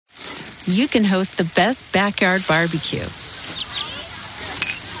you can host the best backyard barbecue.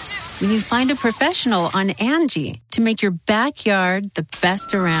 When you find a professional on Angie to make your backyard the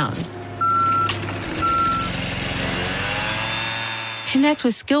best around. Connect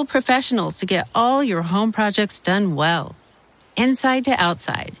with skilled professionals to get all your home projects done well. Inside to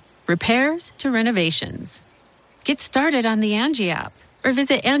outside, repairs to renovations. Get started on the Angie app or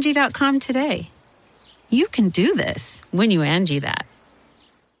visit Angie.com today. You can do this when you Angie that.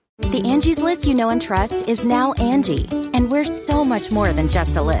 The Angie's List you know and trust is now Angie, and we're so much more than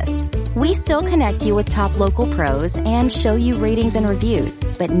just a list. We still connect you with top local pros and show you ratings and reviews,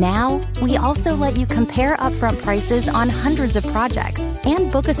 but now we also let you compare upfront prices on hundreds of projects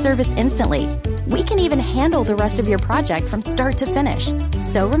and book a service instantly. We can even handle the rest of your project from start to finish.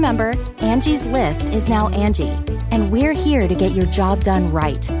 So remember, Angie's List is now Angie, and we're here to get your job done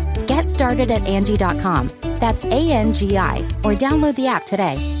right. Get started at Angie.com. That's ANGI, or download the app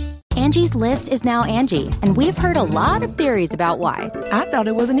today. Angie's List is now Angie, and we've heard a lot of theories about why. I thought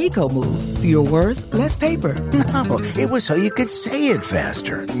it was an eco move. Fewer words, less paper. No, it was so you could say it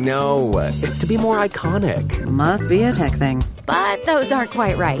faster. No, it's to be more iconic. Must be a tech thing. But those aren't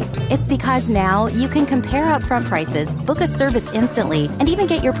quite right. It's because now you can compare upfront prices, book a service instantly, and even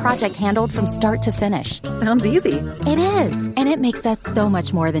get your project handled from start to finish. Sounds easy. It is, and it makes us so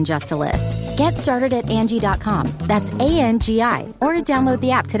much more than just a list. Get started at Angie.com. That's ANGI, or download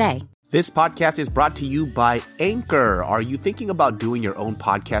the app today. This podcast is brought to you by Anchor. Are you thinking about doing your own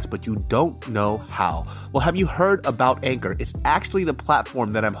podcast, but you don't know how? Well, have you heard about Anchor? It's actually the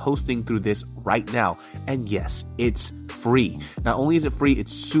platform that I'm hosting through this right now. And yes, it's free. Not only is it free,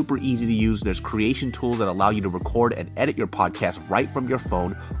 it's super easy to use. There's creation tools that allow you to record and edit your podcast right from your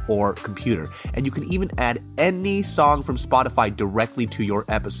phone or computer. And you can even add any song from Spotify directly to your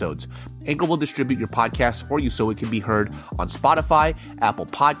episodes. Anchor will distribute your podcast for you so it can be heard on Spotify, Apple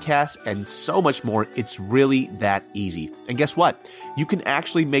Podcasts, and so much more. It's really that easy. And guess what? You can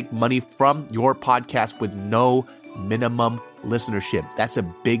actually make money from your podcast with no minimum listenership. That's a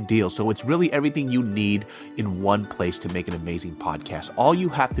big deal. So it's really everything you need in one place to make an amazing podcast. All you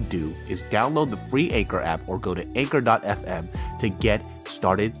have to do is download the free Anchor app or go to anchor.fm to get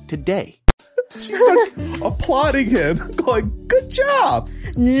started today. She starts applauding him, going, "Good job."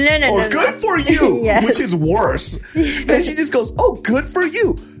 No. "Good for you," Yes. which is worse. And she just goes, "Oh, good for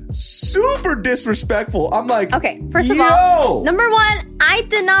you." Super disrespectful. I'm like, Okay, first of all, number one, I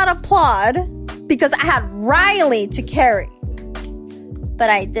did not applaud because I had Riley to carry. But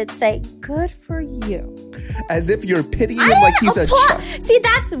I did say, "Good for you." As if you're pitying him like he's a child. See,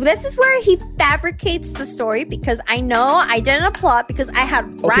 this is where he fabricates the story, because I know I didn't applaud because I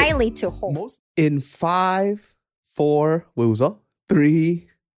had Riley to hold. In 5, 4, 왜 웃어? 3,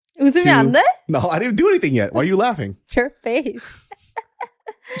 웃으면 안 돼? No, I didn't do anything yet. Why are you laughing? Your face.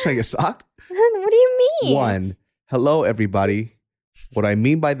 You trying to get socked? What do you mean? 1. Hello, everybody. What I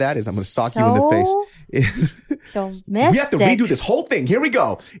mean by that is I'm going to sock you in the face. Domestic. We have to redo this whole thing. Here we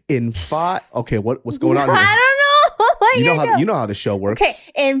go. In 5. Okay, what's going on here? I don't know. You know how the show works. Okay,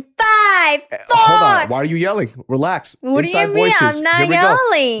 in 5, 4. Hold on. Why are you yelling? Relax. What Inside do you mean? voices. I'm not Here we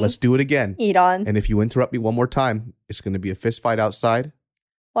yelling. Go. Let's do it again. Iran. And if you interrupt me one more time, it's going to be a fist fight outside.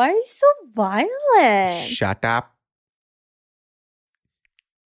 Why are you so violent? Shut up.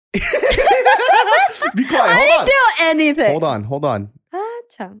 Be quiet. I Hold on. didn't do anything. Hold on.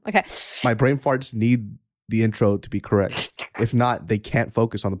 Okay. My brain farts need the intro to be correct. If not, they can't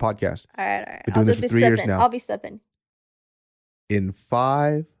focus on the podcast. All right. Been doing this for 3 years now. I'll be sipping. In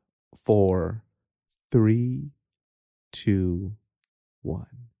 5, 4, 3, 2, 1.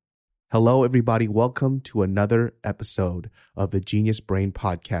 Hello, everybody. Welcome to another episode of the Genius Brain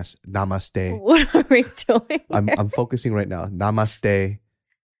Podcast. Namaste. What are we doing? I'm focusing right now. Namaste.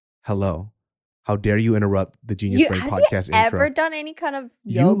 Hello. How dare you interrupt the Genius Brain Podcast intro? Have you ever done any kind of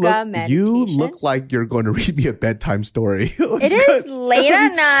yoga meditation? You look like you're going to read me a bedtime story. It is late at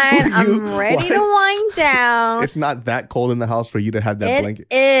night. I'm ready to wind down. It's not that cold in the house for you to have that blanket.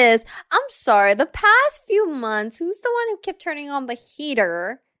 It is. I'm sorry. The past few months, who's the one who kept turning on the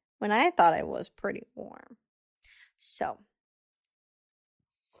heater when I thought it was pretty warm? So.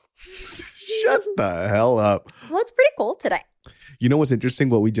 Shut the hell up. Well, it's pretty cold today. You know what's interesting?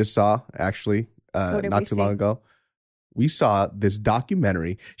 What we just saw, actually, not too long ago? We saw this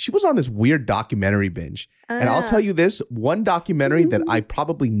documentary. She was on this weird documentary binge. And I'll tell you this, one documentary that I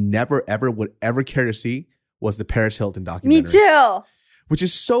probably never, ever would ever care to see was the Paris Hilton documentary. Me too. Which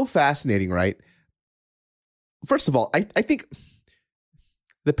is so fascinating, right? First of all, I think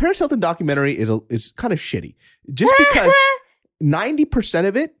the Paris Hilton documentary is kind of shitty. Just because 90%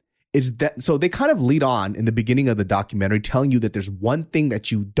 of it is that, so they kind of lead on in the beginning of the documentary telling you that there's one thing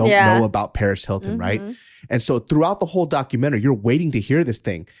that you don't know about Paris Hilton, right? And so throughout the whole documentary, you're waiting to hear this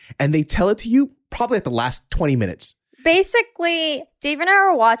thing. And they tell it to you probably at the last 20 minutes. Basically, Dave and I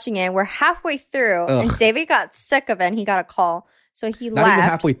were watching it. We're halfway through, and David got sick of it, and he got a call. So he left. Not even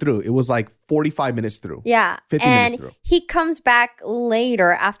halfway through. It was like 45 minutes through. Yeah. 50 minutes through. He comes back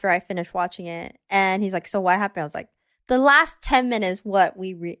later after I finished watching it, and he's like, so what happened? I was like, the last 10 minutes, when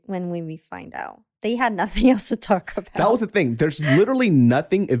we find out. They had nothing else to talk about. That was the thing. There's literally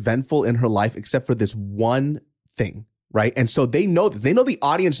nothing eventful in her life except for this one thing, right? And so they know this. They know the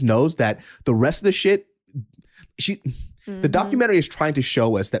audience knows that the rest of the shit, the documentary is trying to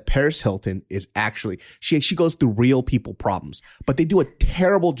show us that Paris Hilton is actually, she goes through real people problems, but they do a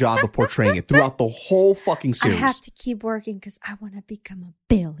terrible job of portraying it throughout the whole fucking series. I have to keep working because I want to become a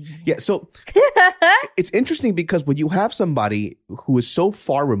billionaire. Yeah, so it's interesting because when you have somebody who is so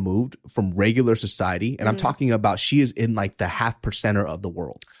far removed from regular society, and I'm talking about she is in like the 0.5% of the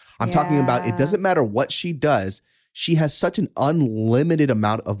world. I'm talking about it doesn't matter what she does. She has such an unlimited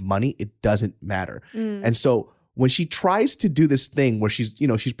amount of money. It doesn't matter. And so when she tries to do this thing where she's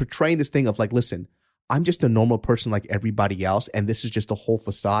portraying this thing of like, listen, I'm just a normal person like everybody else, and this is just a whole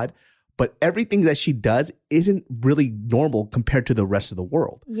facade. But everything that she does isn't really normal compared to the rest of the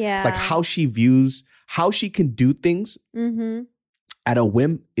world. Yeah. Like how she can do things at a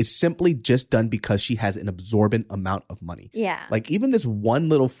whim is simply just done because she has an absorbent amount of money. Yeah. Like even this one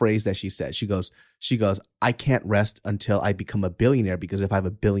little phrase that she says, she goes, I can't rest until I become a billionaire because if I have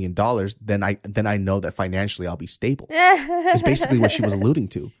 $1 billion, then I know that financially I'll be stable. It's basically what she was alluding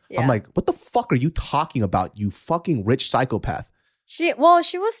to. Yeah. I'm like, what the fuck are you talking about, you fucking rich psychopath? She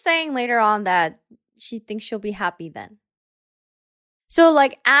was saying later on that she thinks she'll be happy then. So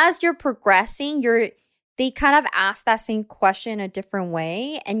like as you're progressing, they kind of ask that same question a different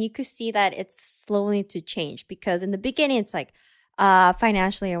way. And you could see that it's slowly to change because in the beginning, it's like,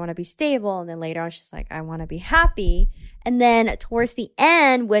 financially, I want to be stable. And then later on, she's like, I want to be happy. And then towards the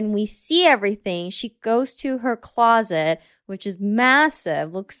end, when we see everything, she goes to her closet, which is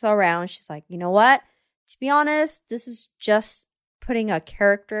massive, looks around. She's like, you know what? To be honest, this is just putting a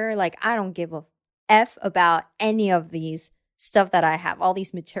character. Like, I don't give a F about any of these stuff that I have, all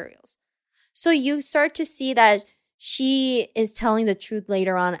these materials. So you start to see that she is telling the truth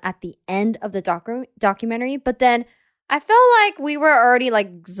later on at the end of the documentary. But then I felt like we were already like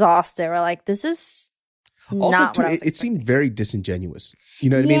exhausted. We're like, this is also not too, what I was it seemed very disingenuous. You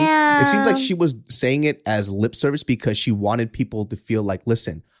know what I mean? It seems like she was saying it as lip service because she wanted people to feel like,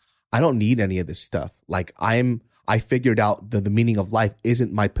 listen, I don't need any of this stuff. Like I figured out the meaning of life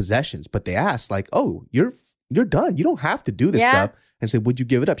isn't my possessions. But they asked like, oh, you're done. You don't have to do this stuff. And say, would you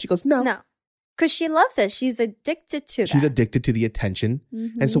give it up? She goes, no. Because she loves it. She's addicted to that. She's addicted to the attention.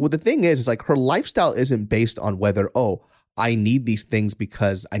 And so what the thing is like her lifestyle isn't based on whether, I need these things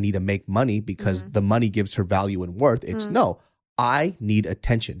because I need to make money because the money gives her value and worth. It's no, I need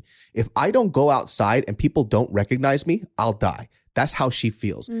attention. If I don't go outside and people don't recognize me, I'll die. That's how she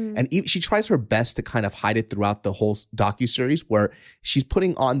feels. And she tries her best to kind of hide it throughout the whole docuseries where she's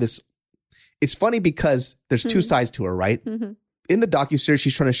putting on this. It's funny because there's two sides to her, right? In the docuseries,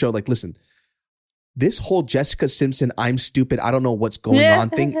 she's trying to show like, listen, this whole Jessica Simpson, I'm stupid, I don't know what's going on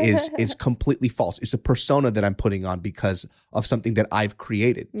thing is completely false. It's a persona that I'm putting on because of something that I've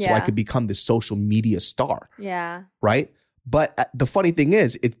created. So I could become this social media star. Yeah. Right? But the funny thing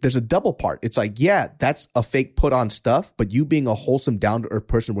is, there's a double part. It's like, yeah, that's a fake put on stuff, but you being a wholesome, down to earth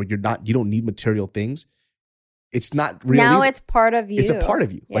person where you don't need material things, it's not really. Now it's part of you. It's a part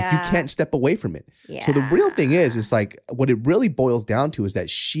of you. Yeah. Like you can't step away from it. Yeah. So the real thing is like what it really boils down to is that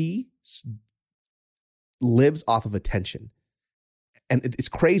she lives off of attention. And it's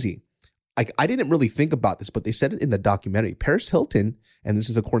crazy. Like I didn't really think about this, but they said it in the documentary. Paris Hilton, and this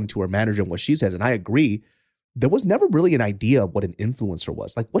is according to her manager and what she says, and I agree, there was never really an idea of what an influencer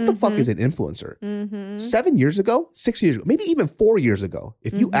was. Like, what the fuck is an influencer? 7 years ago, 6 years ago, maybe even 4 years ago,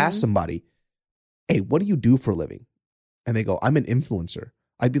 if you ask somebody, hey, what do you do for a living? And they go, I'm an influencer.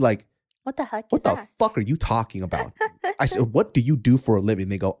 I'd be like, what the heck what the fuck are you talking about? I said, what do you do for a living?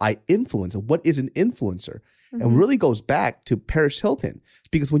 They go, I influence. What is an influencer? And really goes back to Paris Hilton.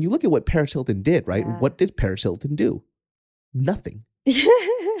 Because when you look at what Paris Hilton did, right? Yeah. What did Paris Hilton do? Nothing.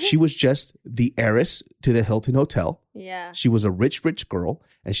 She was just the heiress to the Hilton Hotel. Yeah. She was a rich girl.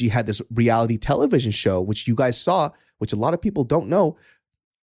 And she had this reality television show, which you guys saw, which a lot of people don't know.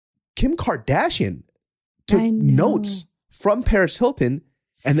 Kim Kardashian took notes from Paris Hilton.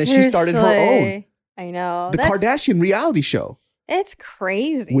 And then she started her own. I know. The Kardashian reality show. It's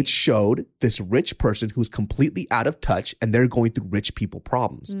crazy. Which showed this rich person who's completely out of touch and they're going through rich people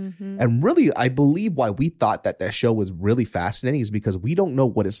problems. Mm-hmm. And really, I believe why we thought that show was really fascinating is because we don't know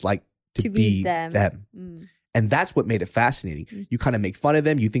what it's like to be them. And that's what made it fascinating. Mm-hmm. You kind of make fun of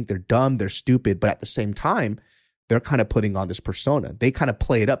them. You think they're dumb, they're stupid. But at the same time, they're kind of putting on this persona. They kind of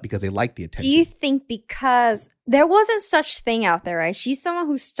play it up because they like the attention. Do you think because there wasn't such thing out there, right? She's someone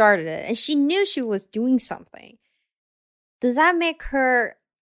who started it and she knew she was doing something. Does that make her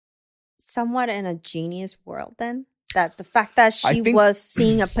somewhat in a genius world then? That the fact that she was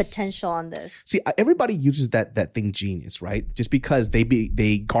seeing a potential on this. See, everybody uses that thing genius, right? Just because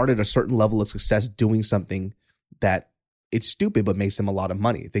they garnered a certain level of success doing something that it's stupid but makes them a lot of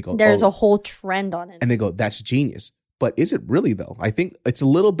money. They go, there's a whole trend on it. And they go, that's genius. But is it really though? I think it's a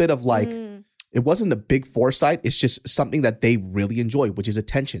little bit of like, it wasn't a big foresight. It's just something that they really enjoy, which is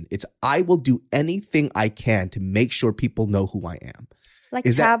attention. It's I will do anything I can to make sure people know who I am. Like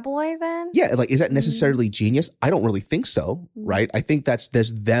tabloid then? Yeah, like is that necessarily genius? I don't really think so, right? I think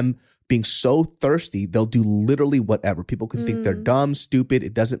there's them being so thirsty, they'll do literally whatever. People can think they're dumb, stupid.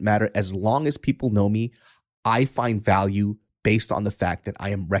 It doesn't matter. As long as people know me, I find value based on the fact that I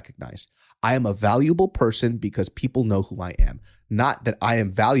am recognized. I am a valuable person because people know who I am, not that I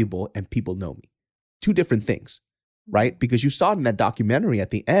am valuable and people know me. Two different things, right? Because you saw in that documentary at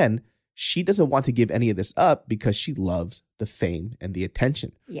the end, she doesn't want to give any of this up because she loves the fame and the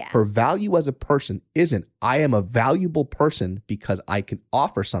attention. Yeah. Her value as a person isn't, I am a valuable person because I can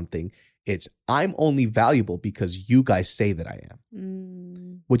offer something. It's, I'm only valuable because you guys say that I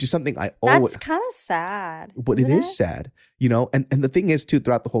am. Which is something I always... That's kind of sad. But it is sad, you know? And the thing is, too,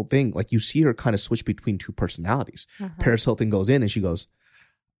 throughout the whole thing, like you see her kind of switch between two personalities. Paris Hilton goes in and she goes,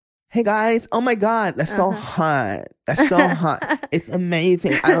 hey, guys, oh, my God, that's so hot. That's so hot. It's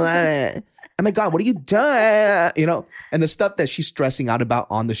amazing. I love it. Oh, my God, what are you doing? You know? And the stuff that she's stressing out about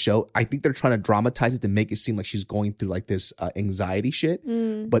on the show, I think they're trying to dramatize it to make it seem like she's going through like this anxiety shit.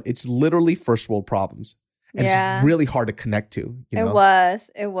 But it's literally first world problems. And it's really hard to connect to. You know?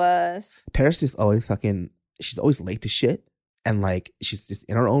 It was. Paris is always she's always late to shit. And like, she's just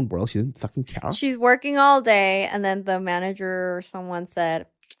in her own world. She doesn't fucking care. She's working all day. And then the manager or someone said,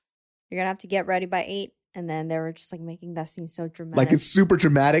 you're going to have to get ready by 8. And then they were just like making that scene so dramatic. Like it's super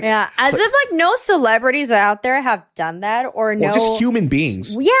dramatic. Yeah. As if like no celebrities out there have done that or no. Or just human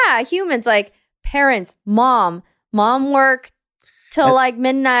beings. Yeah. Humans like parents, mom work till like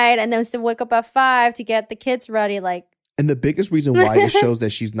midnight and then still wake up at 5 to get the kids ready. Like, and the biggest reason why it shows that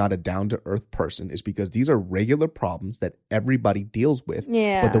she's not a down-to-earth person is because these are regular problems that everybody deals with.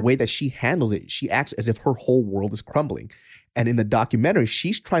 Yeah. But the way that she handles it, she acts as if her whole world is crumbling. And in the documentary,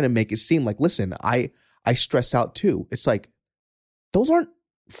 she's trying to make it seem like, listen, I stress out too. It's like, those aren't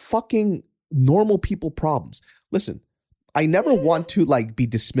fucking normal people problems. Listen, I never want to like be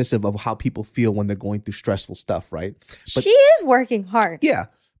dismissive of how people feel when they're going through stressful stuff, right? But, she is working hard. Yeah.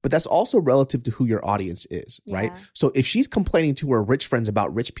 But that's also relative to who your audience is, right? So if she's complaining to her rich friends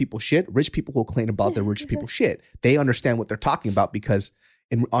about rich people shit, rich people will complain about their rich people shit. They understand what they're talking about because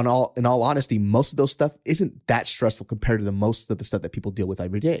in all honesty, most of those stuff isn't that stressful compared to the most of the stuff that people deal with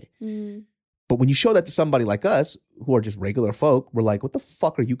every day. But when you show that to somebody like us, who are just regular folk, we're like, what the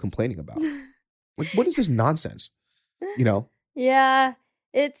fuck are you complaining about? Like, what is this nonsense? You know? Yeah.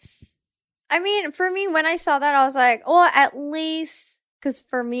 I mean, for me, when I saw that, I was like, oh, at least, because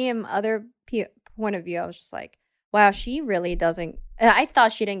for me, in other point of view, I was just like, wow, she really doesn't, I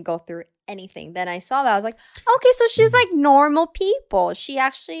thought she didn't go through anything. Then I saw that, I was like, okay, so she's like normal people. She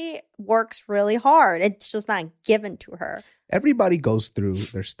actually works really hard. It's just not given to her. Everybody goes through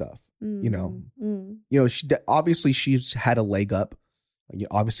their stuff, you know. You know, obviously she's had a leg up.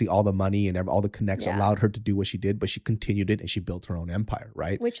 Obviously, all the money and all the connects allowed her to do what she did, but she continued it and she built her own empire,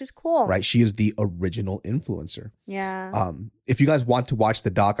 right? Which is cool. Right? She is the original influencer. Yeah. If you guys want to watch the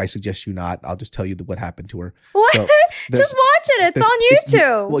doc, I suggest you not. I'll just tell you what happened to her. What? So just watch it. It's on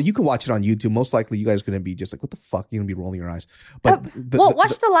YouTube. Well, you can watch it on YouTube. Most likely, you guys are going to be just like, what the fuck? You're going to be rolling your eyes. But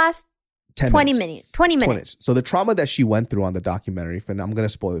watch the last 20 minutes. So the trauma that she went through on the documentary, and I'm going to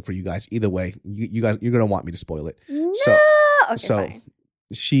spoil it for you guys. Either way, you guys, you're going to want me to spoil it. No. Fine.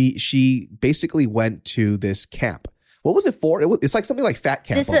 She basically went to this camp. What was it for? It's like something like fat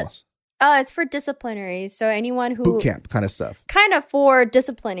camp almost. It's for disciplinary. So anyone who boot camp kind of stuff. Kind of for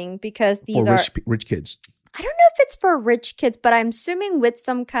disciplining because these are rich kids. I don't know if it's for rich kids, but I'm assuming with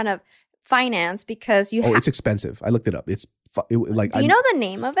some kind of finance because you. It's expensive. I looked it up. It's like, do you know the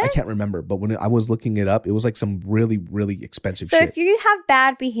name of it? I can't remember, but when I was looking it up, it was like some really, really expensive so shit. If you have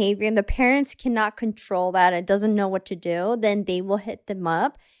bad behavior and the parents cannot control that and doesn't know what to do, then they will hit them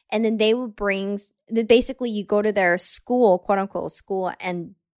up, and then they will basically you go to their school, quote unquote school,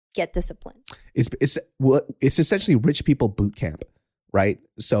 and get disciplined. It's essentially rich people boot camp, right?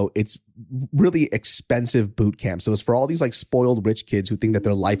 So it's really expensive boot camp. So it's for all these like spoiled rich kids who think that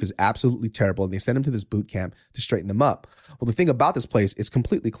their life is absolutely terrible, and they send them to this boot camp to straighten them up. Well, the thing about this place is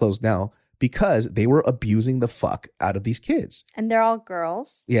completely closed now because they were abusing the fuck out of these kids. And they're all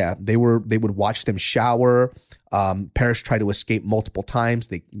girls. Yeah, they would watch them shower. Paris tried to escape multiple times.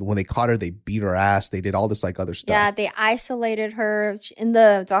 When they caught her, they beat her ass. They did all this like other stuff. Yeah, they isolated her. In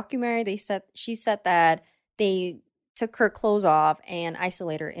the documentary, she said that they took her clothes off and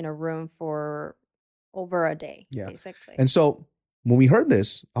isolated her in a room for over a day, basically. And so when we heard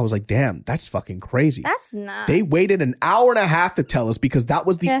this, I was like, damn, that's fucking crazy. That's nuts. They waited an hour and a half to tell us because that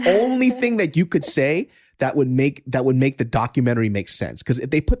was the only thing that you could say that would make the documentary make sense. Because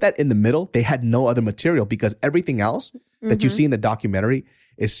if they put that in the middle, they had no other material, because everything else that you see in the documentary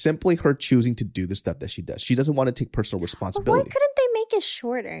is simply her choosing to do the stuff that she does. She doesn't want to take personal responsibility. Why couldn't they make it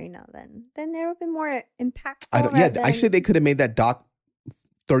shorter, then? Then there would be more impactful. Actually, they could have made that doc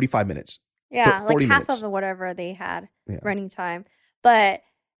 35 minutes. Yeah, 40 like half minutes. of whatever they had running time. But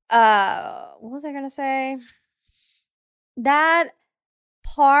what was I going to say? That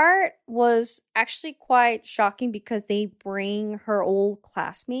part was actually quite shocking because they bring her old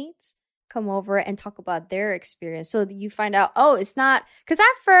classmates come over and talk about their experience. So you find out, it's not, because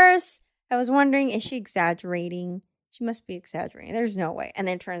at first I was wondering, is she exaggerating? She must be exaggerating. There's no way. And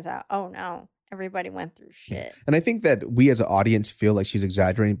then it turns out, oh no, everybody went through shit. Yeah. And I think that we as an audience feel like she's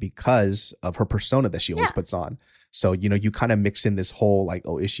exaggerating because of her persona that she always puts on. So, you kind of mix in this whole like,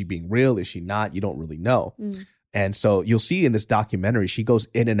 is she being real? Is she not? You don't really know. And so you'll see in this documentary, she goes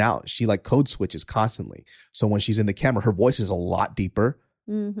in and out. She like code switches constantly. So when she's in the camera, her voice is a lot deeper,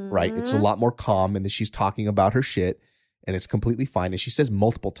 right? It's a lot more calm. And then she's talking about her shit and it's completely fine. And she says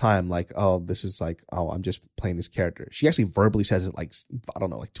multiple times like, this is like, I'm just playing this character. She actually verbally says it like, I don't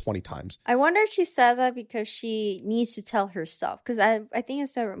know, like 20 times. I wonder if she says that because she needs to tell herself. Because I think at a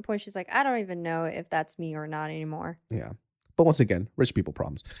certain point, she's like, I don't even know if that's me or not anymore. Yeah. But once again, rich people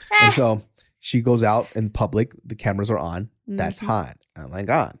problems. And so she goes out in public. The cameras are on. That's hot. Oh my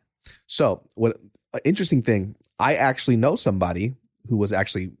God. So what interesting thing, I actually know somebody who was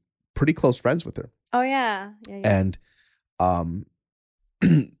actually pretty close friends with her. Oh, yeah. And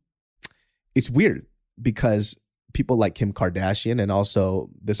it's weird because people like Kim Kardashian and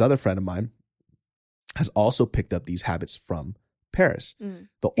also this other friend of mine has also picked up these habits from Paris.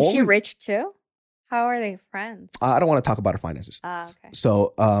 Is she rich too? How are they friends? I don't want to talk about her finances. Okay.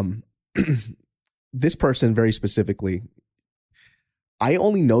 So this person very specifically, I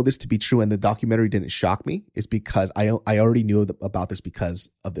only know this to be true, and the documentary didn't shock me, is because I already knew about this because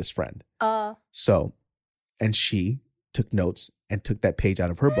of this friend. So, and she took notes and took that page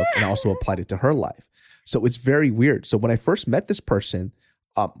out of her book and also applied it to her life. So it's very weird. So when I first met this person,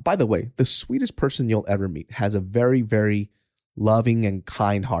 by the way, the sweetest person you'll ever meet, has a very, very loving and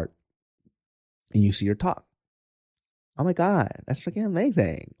kind heart. And you see her talk. Oh my God, that's freaking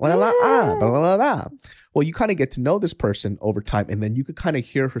amazing. Well, you kind of get to know this person over time, and then you could kind of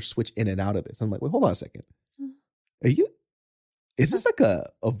hear her switch in and out of this. I'm like, wait, hold on a second. Is this like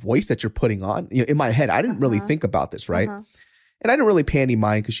a voice that you're putting on? In my head, I didn't really think about this, right? And I didn't really pay any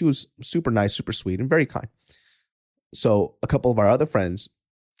mind because she was super nice, super sweet, and very kind. So a couple of our other friends,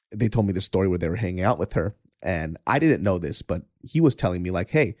 they told me this story where they were hanging out with her, and I didn't know this, but he was telling me like,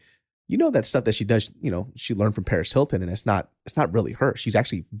 hey, that stuff that she does, she learned from Paris Hilton, and it's not really her. She's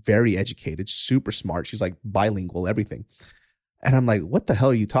actually very educated, super smart. She's like bilingual, everything. And I'm like, what the hell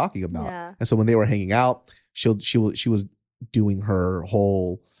are you talking about? Yeah. And so when they were hanging out, she was doing her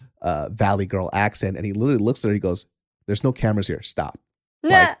whole Valley girl accent, and he literally looks at her. He goes, "There's no cameras here. Stop."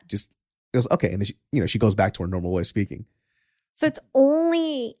 Yeah. Like, just goes, okay, and then she goes back to her normal way of speaking. So it's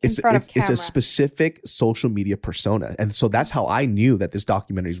only in front of camera. It's a specific social media persona. And so that's how I knew that this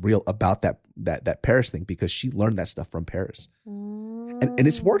documentary is real about that Paris thing, because she learned that stuff from Paris. And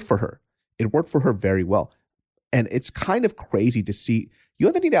it's worked for her. It worked for her very well. And it's kind of crazy to see. You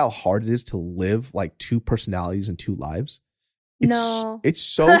have any idea how hard it is to live like two personalities and two lives? No. It's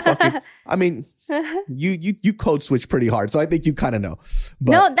so fucking, I mean, you code switch pretty hard. So I think you kind of know.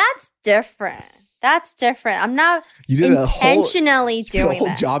 But no, that's different. That's different. I'm not intentionally doing that. You did a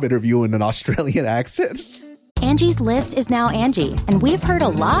whole job interview in an Australian accent. Angie's List is now Angie, and we've heard a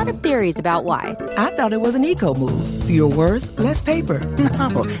lot of theories about why. I thought it was an eco move. Fewer words, less paper.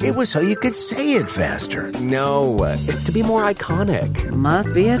 No, it was so you could say it faster. No, it's to be more iconic.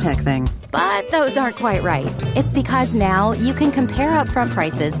 Must be a tech thing. But those aren't quite right. It's because now you can compare upfront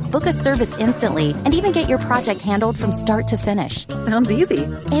prices, book a service instantly, and even get your project handled from start to finish. Sounds easy.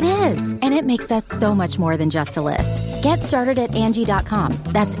 It is, and it makes us so much more than just a list. Get started at Angie.com.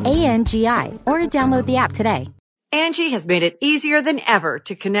 That's ANGI, or download the app today. Angie has made it easier than ever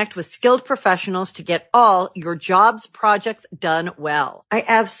to connect with skilled professionals to get all your jobs projects done well. I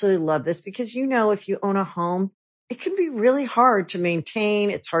absolutely love this because, if you own a home, it can be really hard to maintain.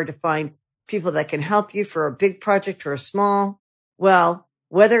 It's hard to find people that can help you for a big project or a small. Well,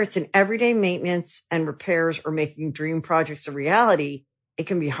 whether it's in everyday maintenance and repairs or making dream projects a reality, it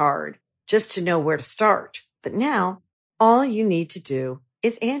can be hard just to know where to start. But now all you need to do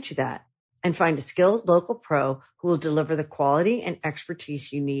is Angie that and find a skilled local pro who will deliver the quality and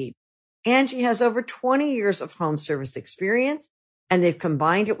expertise you need. Angie has over 20 years of home service experience, and they've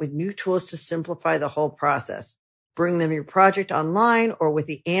combined it with new tools to simplify the whole process. Bring them your project online or with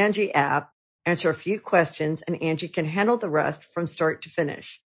the Angie app, answer a few questions, and Angie can handle the rest from start to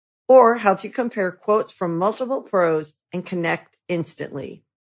finish. Or help you compare quotes from multiple pros and connect instantly,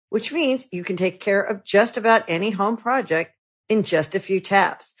 which means you can take care of just about any home project in just a few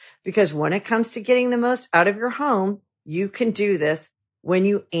taps. Because when it comes to getting the most out of your home, you can do this when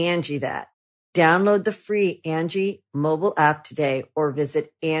you Angie that. Download the free Angie mobile app today or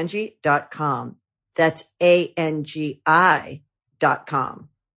visit Angie.com. That's ANGI.com.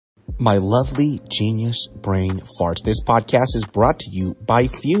 My lovely genius brain farts. This podcast is brought to you by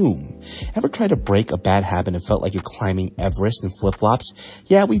Fume. Ever tried to break a bad habit and felt like you're climbing Everest in flip-flops?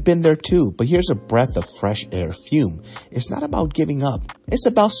 Yeah, we've been there too, but here's a breath of fresh air. Fume. It's not about giving up. It's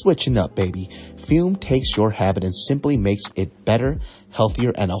about switching up, baby. Fume takes your habit and simply makes it better,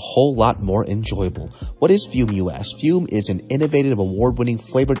 healthier, and a whole lot more enjoyable. What is Fume, you ask? Fume is an innovative, award-winning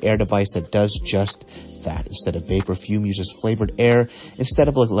flavored air device that does just that. Instead of vapor, Fume uses flavored air. Instead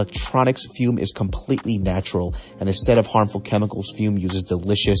of electronics, Fume is completely natural. And instead of harmful chemicals, Fume uses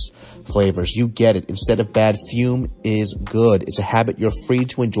delicious flavors. You get it. Instead of bad, Fume is good. It's a habit you're free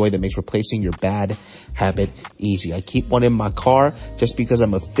to enjoy that makes replacing your bad habit easy. I keep one in my car just because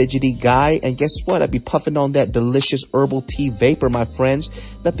I'm a fidgety guy. And guess what? I'd be puffing on that delicious herbal tea vapor, my friends.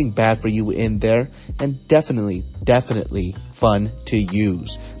 Nothing bad for you in there. And definitely fun to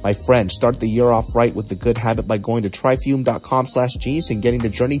use. My friend, start the year off right with the good habit by going to tryfume.com/genius and getting the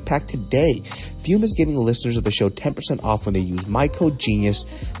journey pack today. Fume is giving listeners of the show 10% off when they use my code GENIUS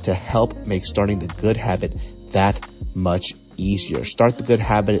to help make starting the good habit that much easier. Start the good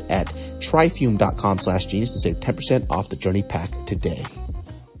habit at tryfume.com/genius to save 10% off the journey pack today.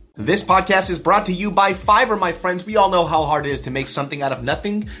 This podcast is brought to you by Fiverr, my friends. We all know how hard it is to make something out of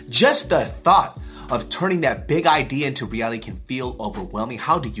nothing. Just the thought of turning that big idea into reality can feel overwhelming.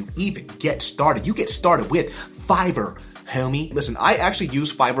 How do you even get started? You get started with Fiverr, homie. Listen, I actually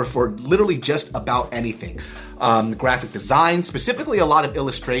use Fiverr for literally just about anything. Graphic design, specifically a lot of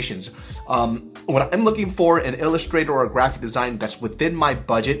illustrations. When I'm looking for an illustrator or a graphic design that's within my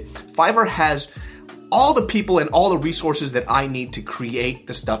budget, Fiverr has all the people and all the resources that I need to create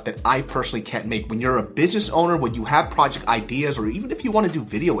the stuff that I personally can't make. When you're a business owner, when you have project ideas, or even if you want to do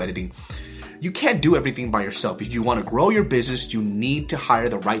video editing, you can't do everything by yourself. If you want to grow your business, you need to hire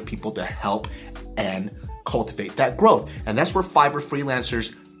the right people to help and cultivate that growth. And that's where Fiverr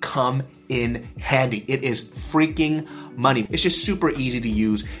freelancers come in handy. It is freaking money. It's just super easy to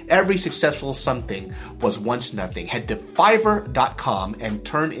use. Every successful something was once nothing. Head to fiverr.com and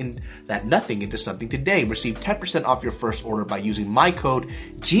turn in that nothing into something today. Receive 10% off your first order by using my code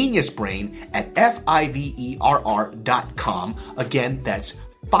GENIUSBRAIN at fiverr.com. Again, that's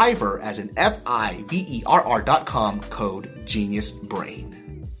Fiverr as in fiverr.com, code GENIUSBRAIN.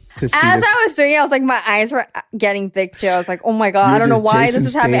 As I was doing it, I was like, my eyes were getting big too. I was like, oh my God, I don't know why this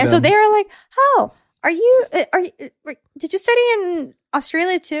is happening. And so they were like, oh, are you, did you study in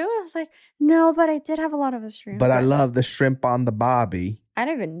Australia too? And I was like, no, but I did have a lot of Australian But friends. I love the shrimp on the barbie. I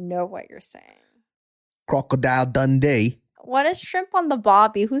don't even know what you're saying. Crocodile Dundee. What is shrimp on the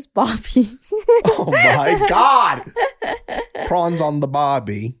bobby? Who's Bobby? Oh my God. Prawns on the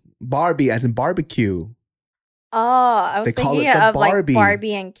barbie. Barbie as in barbecue. Oh, I was They call thinking it the of Barbie. like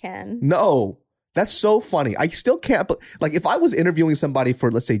Barbie and Ken. No, that's so funny. I still can't. Like if I was interviewing somebody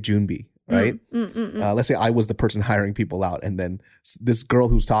for, let's say, Junebee, right? Let's say I was the person hiring people out, and then this girl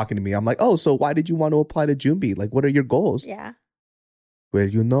who's talking to me, I'm like, oh, so why did you want to apply to Junebee? Like, what are your goals? Yeah.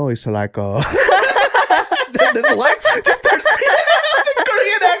 Well, it's like this light just starts the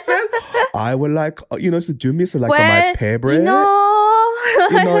Korean accent. I would like, so Jumi is like my favorite.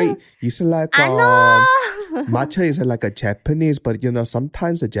 It's like matcha is like a Japanese, but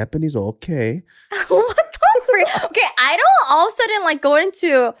sometimes the Japanese are okay. What the freak? Okay, I don't all of a sudden like go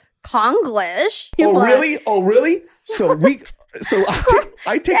into Konglish. Oh really? So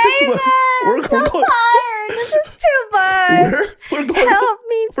I take this one. I'm tired. This is too much. We're going. Help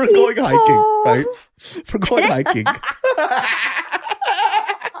me, We're people. going hiking, right? We're going hiking.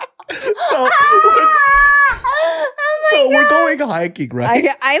 We're going hiking, right?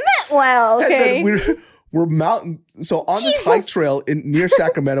 I meant well, okay. And then we're mountain. So on this hike trail near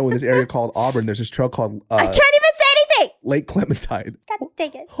Sacramento in this area called Auburn, there's this trail called I can't even say anything. Lake Clementine. God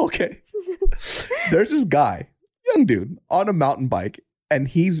take it. Okay. There's this guy, young dude, on a mountain bike, and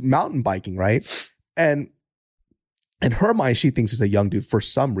he's mountain biking, right? And in her mind, she thinks he's a young dude for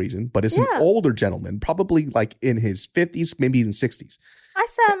some reason, but it's an older gentleman, probably like in his 50s, maybe even 60s. I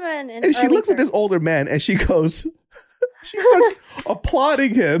saw him and she looks at this older man and she goes, she starts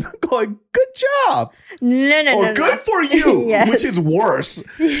applauding him, going, "Good job." No. Good for you, which is worse.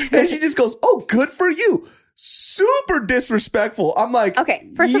 And she just goes, "Oh, good for you." Super disrespectful. I'm like, okay,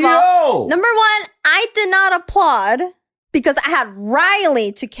 first of all, number one, I did not applaud because I had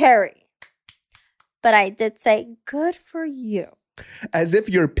Riley to carry. But I did say, good for you. As if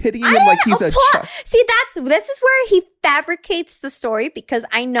you're pitying him like he's a child. See, this is where he fabricates the story because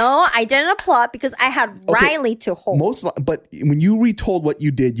I know I didn't applaud because I had Riley to hold. But when you retold what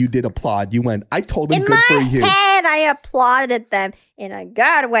you did applaud. You went, I told him good for you. In my head, I applauded them in a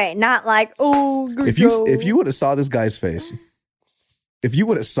good way, not like, oh, good If you would have saw this guy's face, if you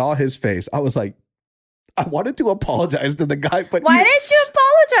would have saw his face, I was like, I wanted to apologize to the guy, but why didn't you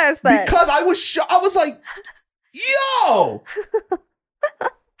apologize then? Because I was I was like, yo,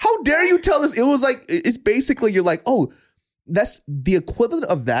 how dare you tell this? It was like, it's basically, you're like, oh, that's the equivalent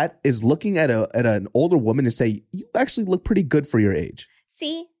of that is looking at an older woman and say, you actually look pretty good for your age.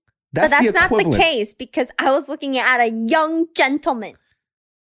 See, that's not the case because I was looking at a young gentleman.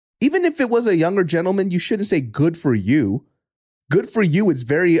 Even if it was a younger gentleman, you shouldn't say good for you. Good for you. It's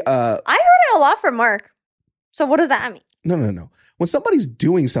very, I heard it a lot from Mark. So what does that mean? No. When somebody's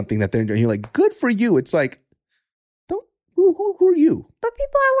doing something that they're enjoying, you're like, good for you. It's like, who are you? But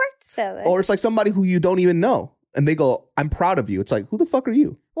people at work say that. Or it's like somebody who you don't even know. And they go, I'm proud of you. It's like, who the fuck are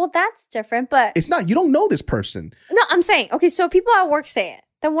you? Well, that's different, but it's not. You don't know this person. No, I'm saying, okay, so people at work say it.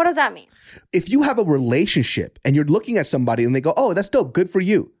 Then what does that mean? If you have a relationship and you're looking at somebody and they go, oh, that's dope. Good for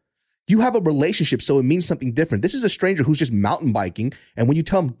you. You have a relationship, so it means something different. This is a stranger who's just mountain biking. And when you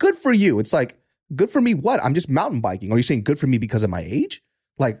tell them, good for you, it's like, good for me what? I'm just mountain biking. Are you saying good for me because of my age?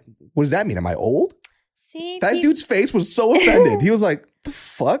 Like, what does that mean? Am I old? See, that dude's face was so offended. He was like, the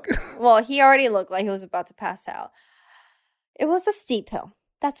fuck? Well, he already looked like he was about to pass out. It was a steep hill.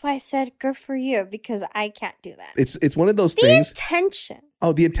 That's why I said good for you, because I can't do that. It's one of those things. The intention.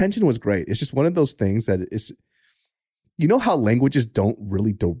 Oh, the intention was great. It's just one of those things that is, you know how languages don't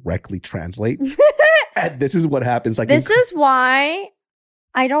really directly translate? And this is what happens. Like this is why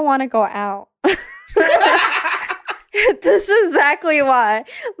I don't want to go out. This is exactly why.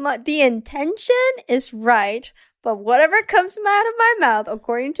 The intention is right, but whatever comes out of my mouth,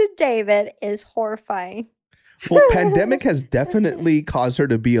 according to David, is horrifying. Well, pandemic has definitely caused her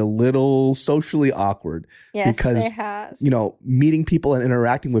to be a little socially awkward. Yes, because, it has. You know, meeting people and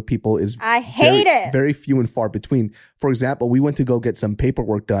interacting with people is very few and far between. For example, we went to go get some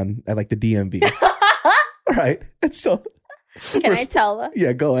paperwork done at like the DMV. Right? And so... Can I tell them?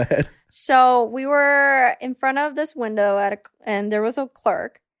 Yeah, go ahead. So we were in front of this window and there was a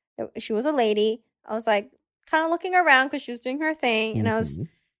clerk. She was a lady. I was like kind of looking around because she was doing her thing. And I was,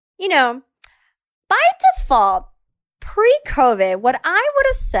 you know, by default, pre-COVID, what I would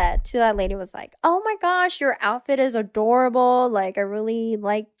have said to that lady was like, oh my gosh, your outfit is adorable. Like, I really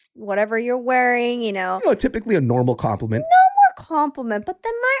like whatever you're wearing, you know. Typically a normal compliment. Compliment, but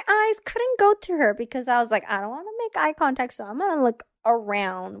then my eyes couldn't go to her because I was like, I don't want to make eye contact, so I'm gonna look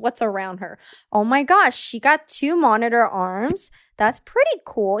around what's around her. Oh my gosh, she got 2 monitor arms. That's pretty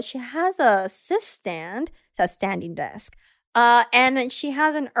cool. She has a assist stand, it's a standing desk, and she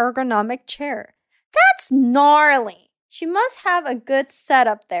has an ergonomic chair. That's gnarly. She must have a good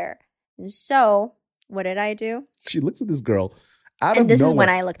setup there. And so what did I do? She looks at this girl out and of this nowhere. Is when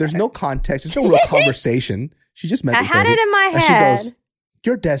I looked There's at her. No context. There's no real conversation. She just met I this had lady, it in my and head. She goes,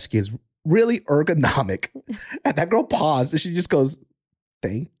 your desk is really ergonomic. And that girl paused and she just goes,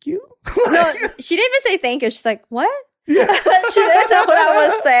 thank you. No, she didn't even say thank you. She's like, what? Yeah. She didn't know what I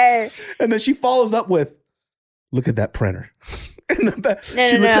was saying. And then she follows up with, look at that printer. And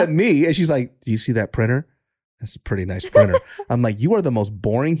she looks at me and she's like, do you see that printer? That's a pretty nice printer. I'm like, you are the most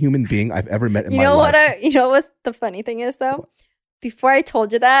boring human being I've ever met in my life. You know what the funny thing is, though? Before I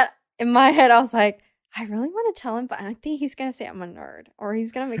told you that, in my head, I was like, I really want to tell him, but I don't think he's going to say I'm a nerd or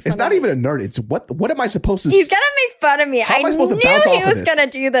he's going to make fun of me. It's not even a nerd. It's what am I supposed to He's going to make fun of me. How am I supposed to bounce off of this? I knew he was going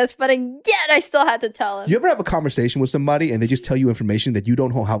to do this, but yet I still had to tell him. You ever have a conversation with somebody and they just tell you information that you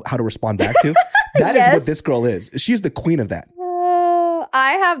don't know how to respond back to? That is what this girl is. She's the queen of that.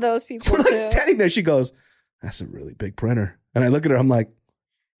 I have those people too. We're like standing there. She goes, that's a really big printer. And I look at her. I'm like,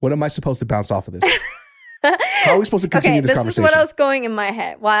 what am I supposed to bounce off of this? How are we supposed to continue this conversation? This is what was going in my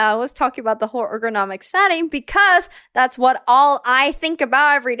head while I was talking about the whole ergonomic setting, because that's what all I think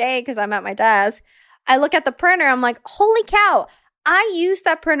about every day because I'm at my desk. I look at the printer. I'm like, holy cow. I use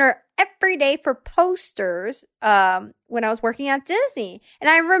that printer every day for posters when I was working at Disney. And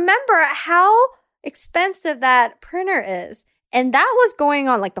I remember how expensive that printer is. And that was going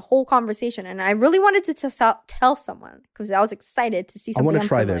on like the whole conversation. And I really wanted to tell someone because I was excited to see something. I want to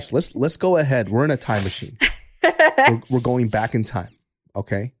try this. Let's go ahead. We're in a time machine. we're going back in time.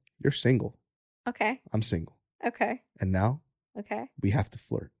 Okay. You're single. Okay. I'm single. Okay. And now we have to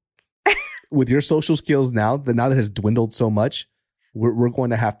flirt. With your social skills now that has dwindled so much, we're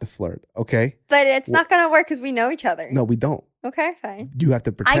going to have to flirt. Okay. But it's not going to work because we know each other. No, we don't. Okay, fine. You have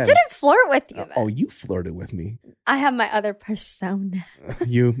to pretend. I didn't flirt with you. Oh, you flirted with me. I have my other persona.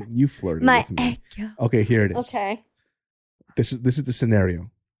 You flirted with me. My ego. Okay, here it is. Okay. This is the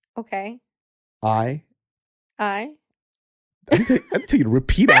scenario. Okay. I need to tell you to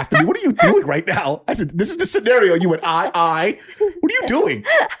repeat after me. What are you doing right now? I said, this is the scenario. You went, I. What are you doing?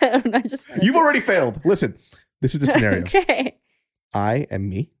 I don't know. You've already failed. Listen, this is the scenario. Okay. I am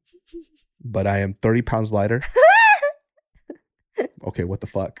me, but I am 30 pounds lighter. Okay, what the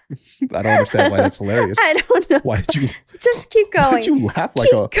fuck? I don't understand why that's hilarious. I don't know. Why did you just keep going? Why did you laugh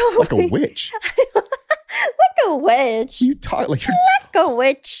like a witch? Like a witch. You talk like you're like a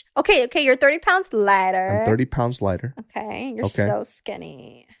witch. Okay, you're 30 pounds lighter. I'm 30 pounds lighter. Okay, you're so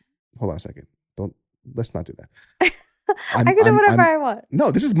skinny. Hold on a second. Let's not do that. I can do whatever I want.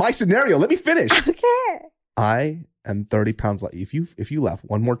 No, this is my scenario. Let me finish. Okay. I am 30 pounds light. If you laugh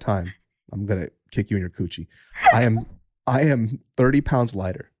one more time, I'm gonna kick you in your coochie. I am 30 pounds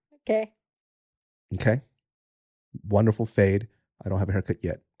lighter. Okay. Okay. Wonderful fade. I don't have a haircut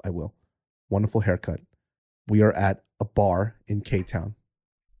yet. I will. Wonderful haircut. We are at a bar in K-Town.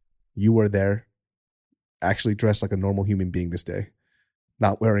 You were there, actually dressed like a normal human being this day.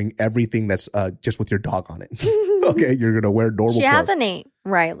 Not wearing everything that's just with your dog on it. Okay. You're going to wear normal clothes. She has a name.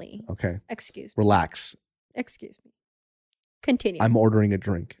 Riley. Okay. Excuse me. Relax. Excuse me. Continue. I'm ordering a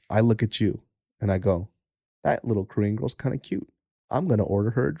drink. I look at you and I go, that little Korean girl's kind of cute. I'm going to order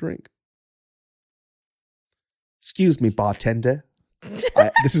her a drink. Excuse me, bartender.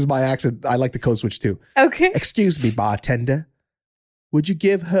 This is my accent. I like the code switch too. Okay. Excuse me, bartender. Would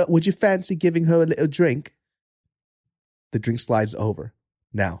you fancy giving her a little drink? The drink slides over.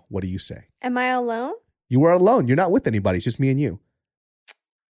 Now, what do you say? Am I alone? You are alone. You're not with anybody. It's just me and you.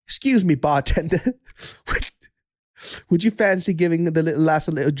 Excuse me, bartender. Would you fancy giving the little lass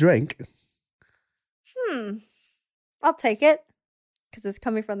a little drink? I'll take it because it's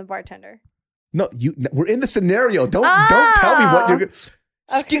coming from the bartender. No, we're in the scenario. Don't tell me what you're going to.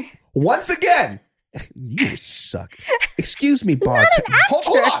 Okay. Once again, you suck. Excuse me, bartender.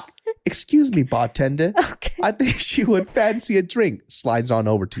 Hold on. Excuse me, bartender. Okay. I think she would fancy a drink. Slides on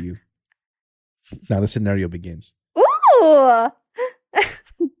over to you. Now the scenario begins. Ooh.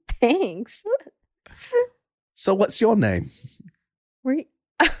 Thanks. So what's your name? Were you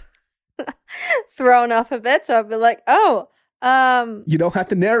thrown off a bit? So I'd be like, oh, You don't have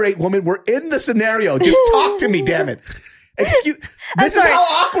to narrate, woman. We're in the scenario. Just talk to me, damn it. This is how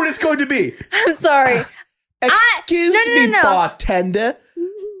awkward it's going to be. I'm sorry. Excuse me, bartender.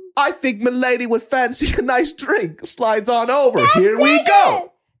 I think milady would fancy a nice drink. Slides on over. Here we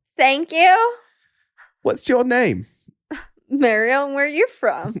go. Thank you. What's your name? Mariel, where are you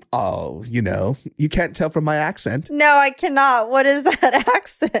from? Oh, you can't tell from my accent. No, I cannot. What is that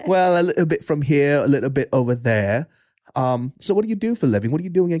accent? Well, a little bit from here, a little bit over there. So what do you do for a living? What are you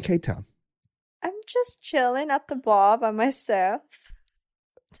doing in K-Town? I'm just chilling at the bar by myself.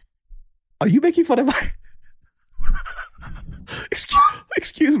 Are you making fun of my...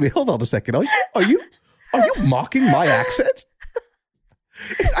 Excuse me. Hold on a second. Are you mocking my accent?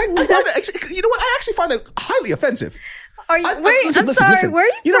 I find that, you know what? I actually find that highly offensive. I'm sorry. Where are you from?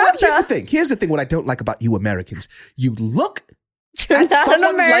 You know what? Here's the thing. What I don't like about you Americans. You look You're at not someone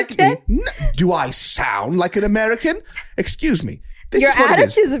an American? like me. Do I sound like an American? Excuse me. Your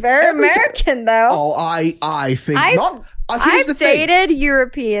attitude is very American, though. Oh, I think not. I've dated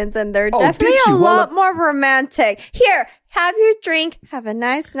Europeans and they're definitely a lot more romantic. Here, have your drink. Have a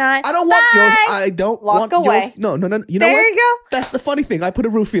nice night. I don't want yours. I don't Walk want away. No. You know there what? You go. That's the funny thing. I put a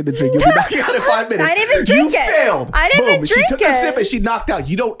roofie in the drink. You'll be knocking out in 5 minutes. I didn't even drink it. You failed. I didn't even drink She took a sip and she knocked out.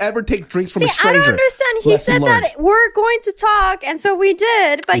 You don't ever take drinks from a stranger. I don't understand. He said that we're going to talk, and so we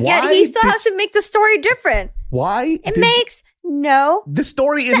did, but yet he still has to make the story different. Why? It makes no The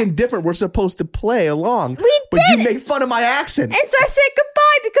story sense. isn't different. We're supposed to play along. But you made fun of my accent. And so I said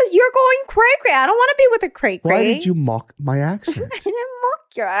goodbye because you're going cray-cray. I don't want to be with a cray-cray. Why did you mock my accent? I didn't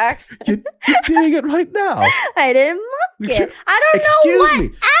mock your accent. You're doing it right now. I didn't mock it. I don't know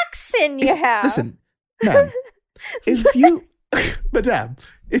what accent you have. Listen, ma'am, if you... Madame,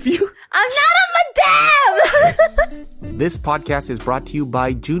 if you... I'm not a madame! This podcast is brought to you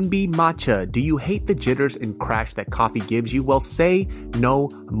by Junbi Matcha. Do you hate the jitters and crash that coffee gives you? Well, say no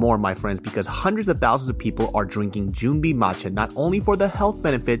more, my friends, because hundreds of thousands of people are drinking Junbi Matcha, not only for the health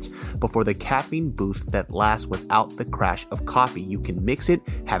benefits, but for the caffeine boost that lasts without the crash of coffee. You can mix it,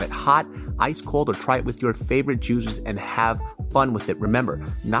 have it hot, ice cold, or try it with your favorite juices and have fun with it. Remember,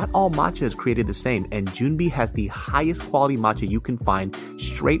 not all matcha is created the same, and Junbi has the highest quality matcha you can find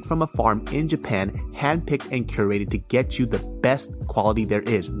straight from a farm in Japan, handpicked and curated to get you the best quality there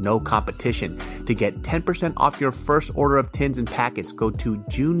is. No competition. To get 10% off your first order of tins and packets, go to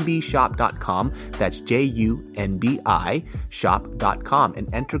junbishop.com. That's JUNBI shop.com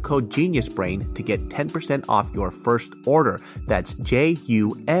and enter code GeniusBrain to get 10% off your first order. That's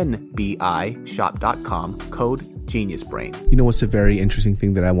JUNBI shop.com, code GeniusBrain. You know what's a very interesting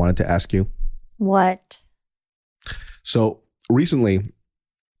thing that I wanted to ask you? What? So recently,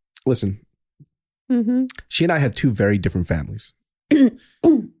 listen, she and I have two very different families,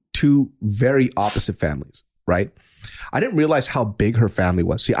 two very opposite families, right? I didn't realize how big her family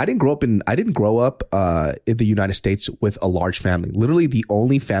was. See, I didn't grow up in the United States with a large family. Literally the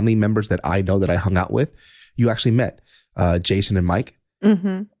only family members that I know that I hung out with, you actually met, Jason and Mike.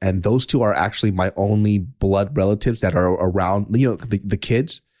 And those two are actually my only blood relatives that are around, you know, the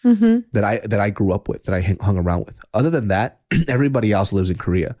kids that I grew up with, that I hung around with. Other than that, everybody else lives in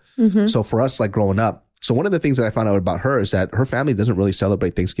Korea. So for us, like growing up, so one of the things that I found out about her is that her family doesn't really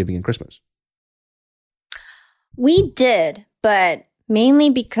celebrate Thanksgiving and Christmas. We did, but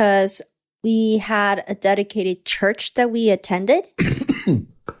mainly because we had a dedicated church that we attended.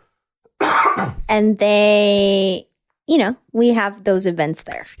 And they... You know, we have those events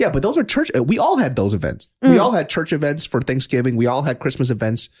there. Yeah, but those are church. We all had those events. We all had church events for Thanksgiving. We all had Christmas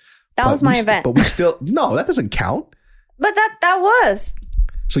events. That was my event. But we still, no, that doesn't count. But that was.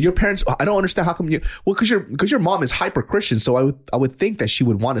 So your parents, I don't understand how come you, well, because your mom is hyper Christian. So I would think that she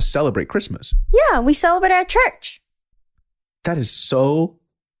would want to celebrate Christmas. Yeah, we celebrate at church. That is so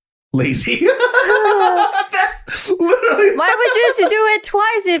lazy. That's literally. Why would you have to do it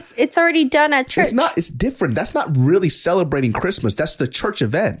twice if it's already done at church? It's different. That's not really celebrating Christmas. That's the church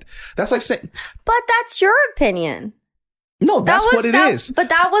event. That's like saying. But that's your opinion. No, that's what it is. But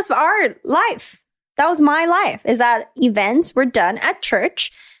that was our life. That was my life, is that events were done at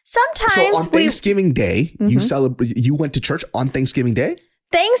church. Sometimes so on Thanksgiving Day, you went to church on Thanksgiving Day?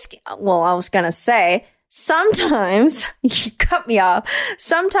 Well, I was going to say, sometimes, you cut me off.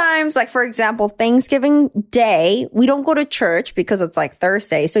 Sometimes, like, for example, Thanksgiving Day, we don't go to church because it's like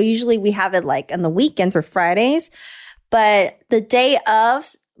Thursday. So usually we have it like on the weekends or Fridays. But the day of,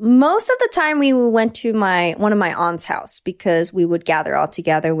 most of the time we went to one of my aunt's house because we would gather all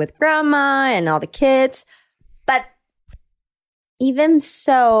together with grandma and all the kids. But even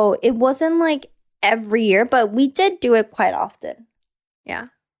so, it wasn't like every year, but we did do it quite often. Yeah.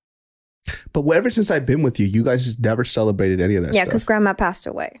 But ever since I've been with you, you guys just never celebrated any of that stuff. Yeah, because grandma passed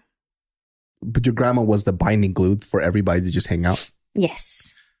away. But your grandma was the binding glue for everybody to just hang out?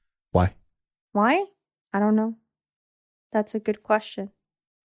 Yes. Why? Why? I don't know. That's a good question.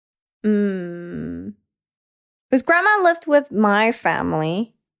 Because grandma lived with my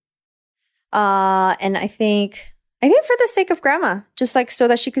family. And I think for the sake of grandma, just like so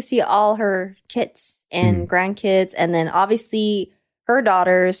that she could see all her kids and grandkids. And then obviously her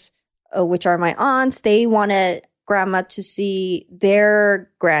daughters, which are my aunts, they wanted grandma to see their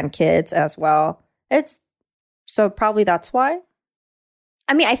grandkids as well. So probably that's why.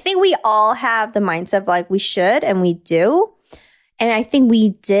 I mean, I think we all have the mindset of like we should and we do. And I think we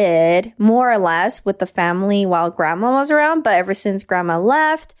did more or less with the family while grandma was around. But ever since grandma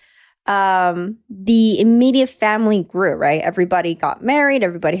left, the immediate family grew, right? Everybody got married.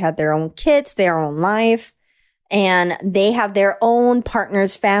 Everybody had their own kids, their own life. And they have their own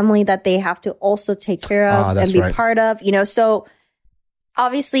partner's family that they have to also take care of and be part of, you know. So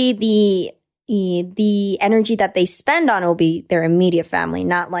obviously the the energy that they spend on will be their immediate family,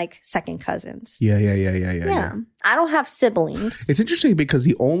 not like second cousins. Yeah. I don't have siblings. It's interesting because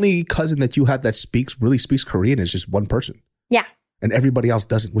the only cousin that you have that really speaks Korean is just one person. Yeah. And everybody else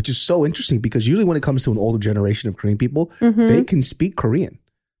doesn't, which is so interesting because usually when it comes to an older generation of Korean people, they can speak Korean.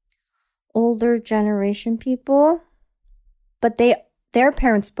 Older generation people, but their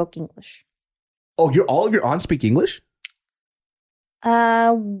parents spoke English. Oh, all of your aunts speak English?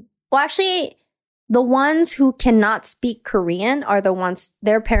 Well, actually, the ones who cannot speak Korean are the ones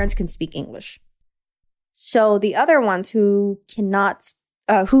their parents can speak English. So the other ones who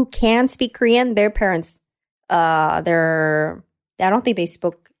can speak Korean, their parents, I don't think they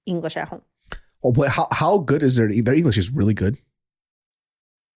spoke English at home. Oh, but how good is their English? Is really good.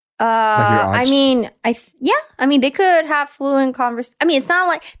 I mean, they could have fluent conversation. I mean, it's not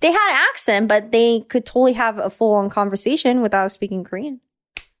like they had accent, but they could totally have a full-on conversation without speaking Korean.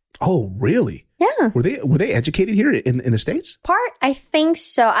 Oh, really? Yeah. Were they educated here in the States? I think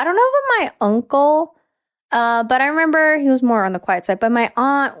so. I don't know about my uncle, but I remember he was more on the quiet side. But my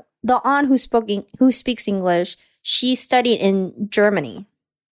aunt, the aunt who speaks English, she studied in Germany,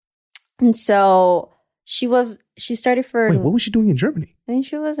 and so she studied for. Wait, what was she doing in Germany? I think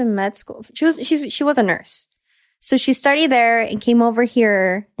she was in med school. She was a nurse, so she studied there and came over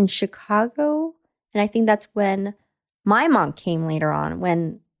here in Chicago. And I think that's when my mom came later on,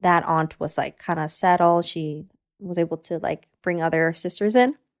 when that aunt was like kind of settled. She was able to like bring other sisters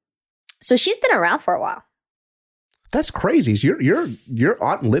in. So she's been around for a while. That's crazy. Your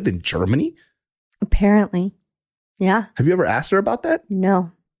aunt lived in Germany? Apparently. Yeah. Have you ever asked her about that?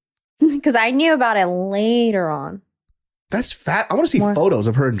 No. Because I knew about it later on. That's fat. I want to see photos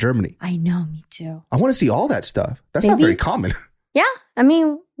of her in Germany. I know, me too. I want to see all that stuff. That's not very common. Yeah. I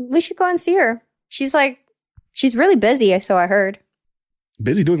mean, we should go and see her. She's really busy, so I heard.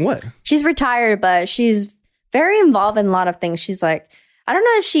 Busy doing what? She's retired, but she's very involved in a lot of things. She's like, I don't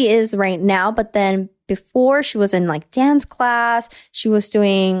know if she is right now, but then before she was in like dance class, she was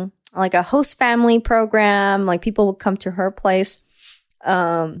doing like a host family program. Like people would come to her place.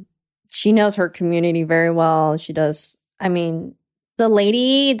 She knows her community very well. She does. I mean, the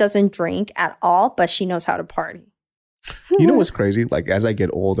lady doesn't drink at all, but she knows how to party. You know what's crazy? Like as I get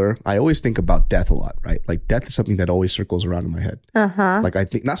older, I always think about death a lot, right? Like death is something that always circles around in my head. Like I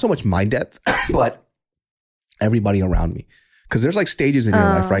think not so much my death, but everybody around me. Because there's like stages in your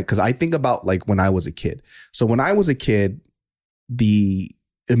life, right? Because I think about like when I was a kid. So when I was a kid, the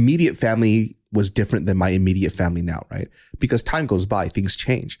immediate family was different than my immediate family now, right? Because time goes by, things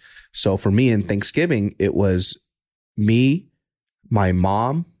change. So for me in Thanksgiving, it was me, my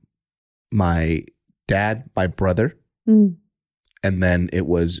mom, my dad, my brother, and then it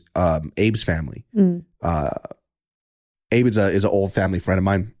was Abe's family. Abe is an old family friend of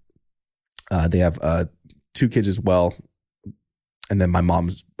mine. They have 2 kids as well, and then my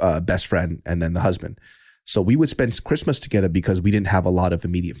mom's best friend, and then the husband. So we would spend Christmas together because we didn't have a lot of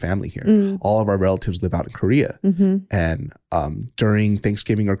immediate family here. All of our relatives live out in Korea, and during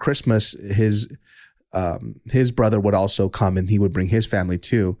Thanksgiving or Christmas, his brother would also come, and he would bring his family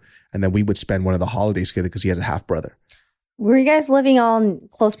too, and then we would spend one of the holidays together because he has a half brother. Were you guys living all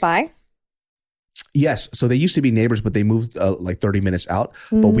close by? Yes. So they used to be neighbors, but they moved like 30 minutes out.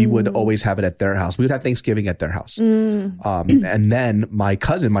 But we would always have it at their house. We would have Thanksgiving at their house. And then my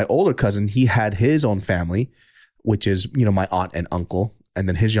older cousin, he had his own family, which is, my aunt and uncle, and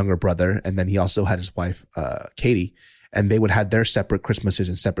then his younger brother. And then he also had his wife, Katie. And they would have their separate Christmases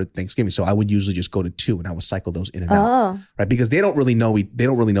and separate Thanksgiving. So I would usually just go to 2 and I would cycle those in and out. Right. Because they don't really know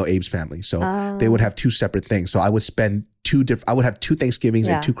Abe's family. So they would have 2 separate things. So I would spend I would have 2 Thanksgivings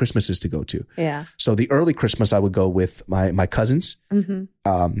and 2 Christmases to go to. Yeah. So the early Christmas I would go with my cousins. And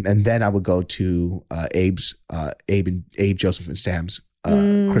then I would go to Abe, Joseph, and Sam's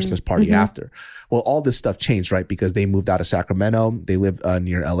Christmas party after. Well, all this stuff changed, right? Because they moved out of Sacramento. They live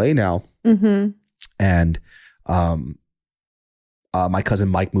near LA now. And my cousin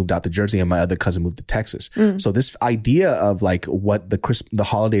Mike moved out to Jersey, and my other cousin moved to Texas. So this idea of like what the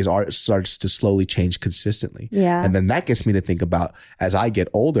holidays are starts to slowly change consistently. Yeah. And then that gets me to think about as I get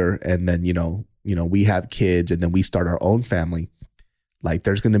older, and then we have kids, and then we start our own family. Like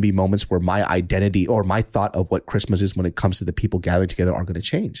there's going to be moments where my identity or my thought of what Christmas is when it comes to the people gathering together are going to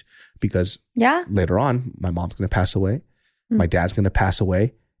change, because later on my mom's going to pass away, my dad's going to pass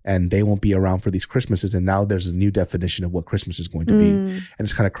away. And they won't be around for these Christmases. And now there's a new definition of what Christmas is going to be. And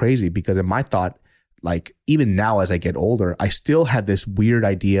it's kind of crazy because in my thought, like even now as I get older, I still have this weird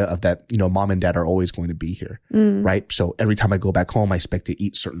idea of that, mom and dad are always going to be here. Right. So every time I go back home, I expect to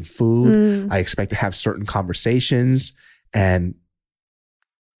eat certain food. I expect to have certain conversations. And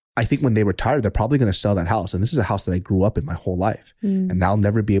I think when they retire, they're probably going to sell that house. And this is a house that I grew up in my whole life. And I'll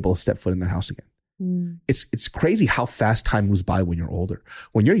never be able to step foot in that house again. It's crazy how fast time moves by when you're older.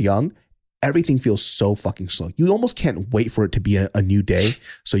 When you're young, everything feels so fucking slow. You almost can't wait for it to be a new day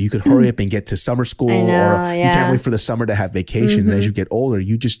so you could hurry up and get to summer school, or you can't wait for the summer to have vacation. And as you get older,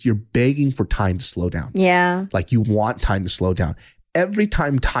 you're begging for time to slow down. Yeah. Like you want time to slow down. Every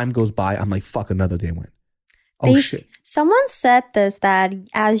time goes by, I'm like, fuck, another day went. Shit. Someone said this, that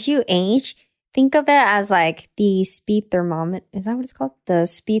as you age, think of it as like the speed thermometer. Is that what it's called? The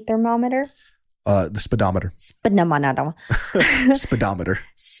speed thermometer? The speedometer. Speedometer.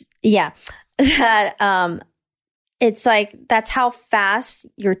 Yeah. That it's like that's how fast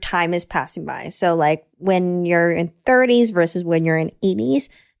your time is passing by. So like when you're in 30s versus when you're in 80s,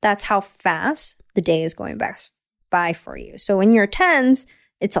 that's how fast the day is going by for you. So in your 10s,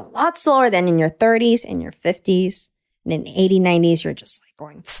 it's a lot slower than in your 30s and your 50s. And in 80s, 90s, you're just like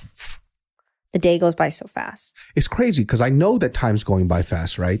going the day goes by so fast. It's crazy because I know that time's going by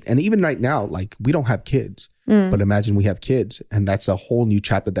fast, right? And even right now, like we don't have kids, but imagine we have kids, and that's a whole new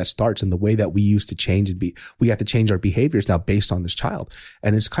chapter that starts. And the way that we used to change we have to change our behaviors now based on this child.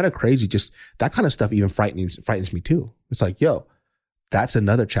 And it's kind of crazy. Just that kind of stuff even frightens me too. It's like, yo, that's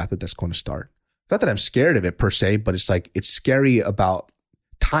another chapter that's going to start. Not that I'm scared of it per se, but it's like, it's scary about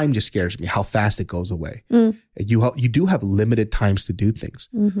time. Just scares me how fast it goes away. You do have limited times to do things.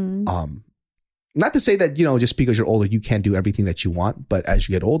 Not to say that, just because you're older, you can't do everything that you want. But as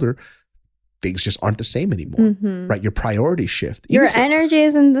you get older, things just aren't the same anymore, right? Your priorities shift. Your energy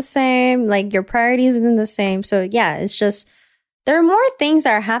isn't the same. Like your priorities isn't the same. So yeah, it's just, there are more things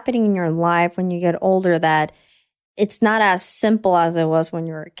that are happening in your life when you get older that it's not as simple as it was when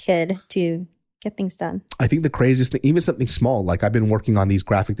you were a kid to get things done. I think the craziest thing, even something small, like I've been working on these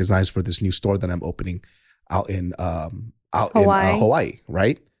graphic designs for this new store that I'm opening out in Hawaii,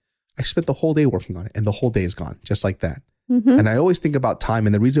 right? I spent the whole day working on it, and the whole day is gone, just like that. And I always think about time.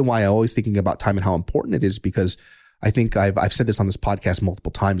 And the reason why I always thinking about time and how important it is, because I think I've said this on this podcast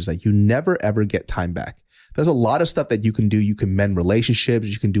multiple times, is that you never, ever get time back. There's a lot of stuff that you can do. You can mend relationships.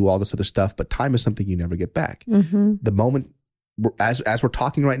 You can do all this other stuff, but time is something you never get back. The moment, as we're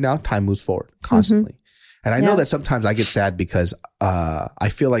talking right now, time moves forward constantly. And I know that sometimes I get sad because I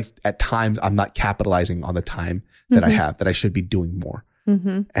feel like at times I'm not capitalizing on the time that I have, that I should be doing more.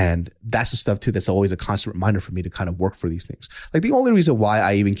 And that's the stuff too that's always a constant reminder for me to kind of work for these things. Like the only reason why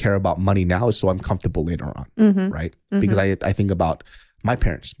I even care about money now is so I'm comfortable later on, right? Because I think about my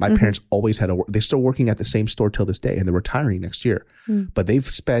parents. My parents always had they're still working at the same store till this day, and they're retiring next year. But they've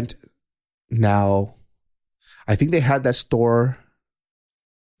spent now, I think they had that store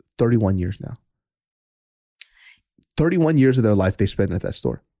 31 years now. 31 years of their life they spent at that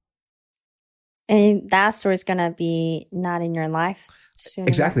store. And that store is going to be not in your life soon.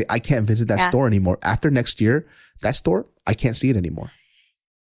 Exactly. I can't visit that store anymore. After next year, that store, I can't see it anymore.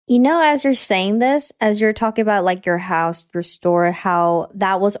 As you're saying this, as you're talking about like your house, your store, how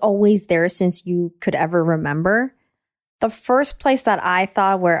that was always there since you could ever remember. The first place that I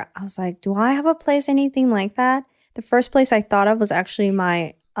thought where I was like, do I have a place, anything like that? The first place I thought of was actually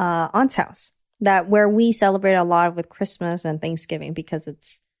my aunt's house, where we celebrate a lot with Christmas and Thanksgiving, because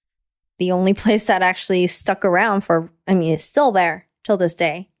it's the only place that actually stuck around it's still there till this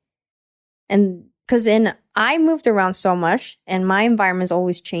day. And because I moved around so much and my environment is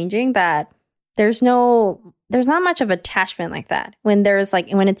always changing, that there's not much of attachment like that. When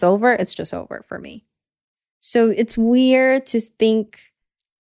it's over, it's just over for me. So it's weird to think,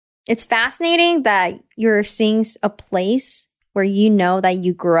 it's fascinating that you're seeing a place where that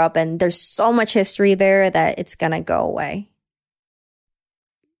you grew up and there's so much history there that it's going to go away.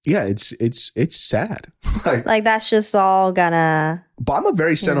 Yeah, it's sad. like that's just all gonna. But I'm a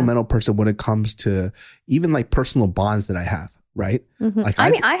very sentimental person when it comes to even like personal bonds that I have, right? Like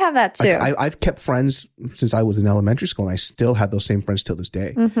I have that too. I've kept friends since I was in elementary school, and I still have those same friends till this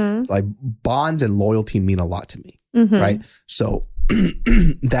day. Like bonds and loyalty mean a lot to me, right? So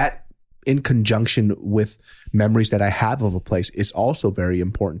that in conjunction with memories that I have of a place is also very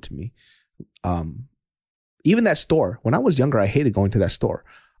important to me. Even that store, when I was younger, I hated going to that store.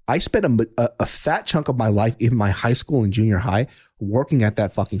 I spent a fat chunk of my life, even my high school and junior high, working at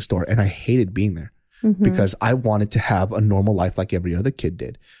that fucking store. And I hated being there because I wanted to have a normal life like every other kid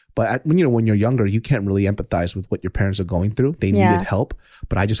did. But when you're younger, you can't really empathize with what your parents are going through. They needed help,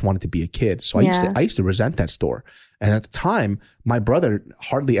 but I just wanted to be a kid. So I used to resent that store. And at the time, my brother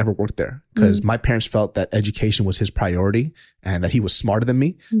hardly ever worked there because my parents felt that education was his priority and that he was smarter than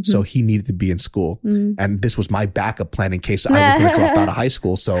me. So he needed to be in school. And this was my backup plan in case I was going to drop out of high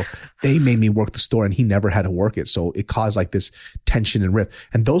school. So they made me work the store and he never had to work it. So it caused like this tension and rift.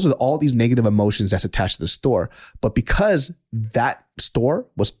 And those are all these negative emotions that's attached to the store. But because that store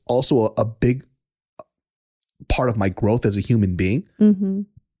was also a big part of my growth as a human being, I'm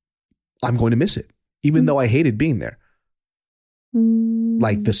going to miss it. Even though I hated being there.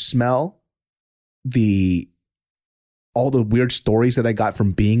 Like the smell, all the weird stories that I got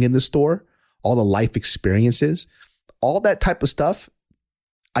from being in the store, all the life experiences, all that type of stuff,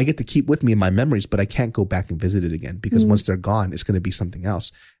 I get to keep with me in my memories, but I can't go back and visit it again because once they're gone, it's going to be something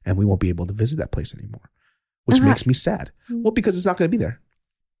else and we won't be able to visit that place anymore, which makes me sad. Well, because it's not going to be there.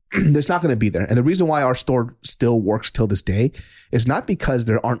 It's not going to be there. And the reason why our store still works till this day is not because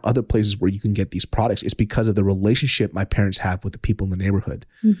there aren't other places where you can get these products. It's because of the relationship my parents have with the people in the neighborhood.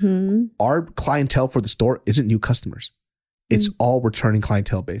 Our clientele for the store isn't new customers. It's all returning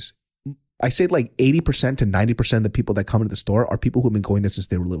clientele base. I say like 80% to 90% of the people that come into the store are people who've been going there since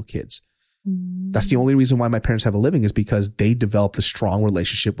they were little kids. That's the only reason why my parents have a living is because they developed a strong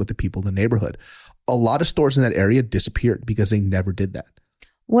relationship with the people in the neighborhood. A lot of stores in that area disappeared because they never did that.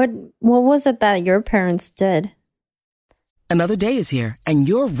 What was it that your parents did? Another day is here, and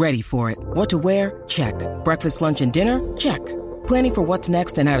you're ready for it. What to wear? Check. Breakfast, lunch, and dinner? Check. Planning for what's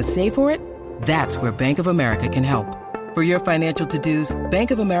next and how to save for it? That's where Bank of America can help. For your financial to-dos,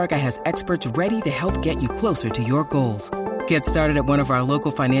 Bank of America has experts ready to help get you closer to your goals. Get started at one of our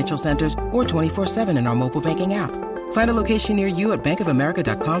local financial centers or 24/7 in our mobile banking app. Find a location near you at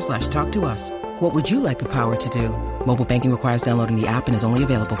bankofamerica.com/talktous. What would you like the power to do? Mobile banking requires downloading the app and is only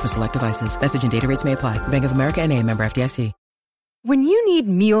available for select devices. Message and data rates may apply. Bank of America N.A., member FDIC. When you need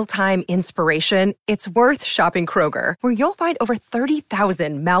mealtime inspiration, it's worth shopping Kroger, where you'll find over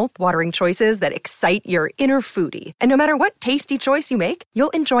 30,000 mouth-watering choices that excite your inner foodie. And no matter what tasty choice you make,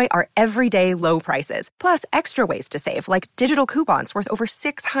 you'll enjoy our everyday low prices, plus extra ways to save, like digital coupons worth over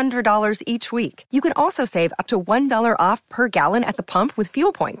 $600 each week. You can also save up to $1 off per gallon at the pump with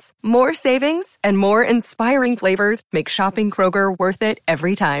fuel points. More savings and more inspiring flavors make shopping Kroger worth it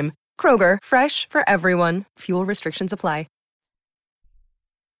every time. Kroger, fresh for everyone. Fuel restrictions apply.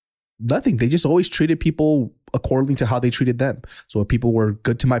 Nothing. They just always treated people according to how they treated them. So if people were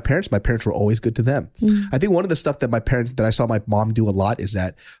good to my parents were always good to them. I think one of the stuff that I saw my mom do a lot is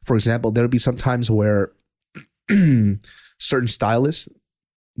that, for example, there would be some times where certain stylists,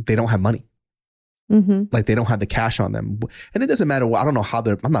 they don't have money. Like they don't have the cash on them. And it doesn't matter. I don't know how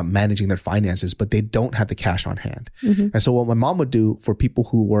I'm not managing their finances, but they don't have the cash on hand. And so what my mom would do for people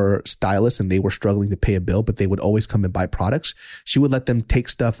who were stylists and they were struggling to pay a bill, but they would always come and buy products, she would let them take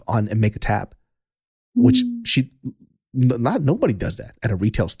stuff on and make a tab, which nobody does that at a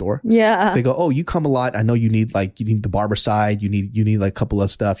retail store. Yeah. They go, oh, you come a lot. I know you need the barber side. You need like a couple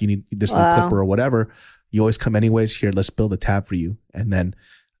of stuff. You need this new clipper or whatever. You always come anyways. Here, let's build a tab for you. And then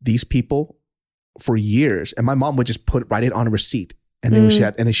these people, for years, and my mom would just write it on a receipt, and then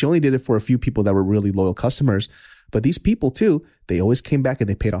she only did it for a few people that were really loyal customers. But these people too, they always came back and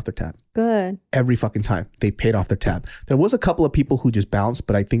they paid off their tab. Good. Every fucking time they paid off their tab. There was a couple of people who just bounced,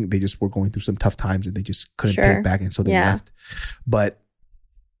 but I think they just were going through some tough times and they just couldn't pay it back, and so they left. But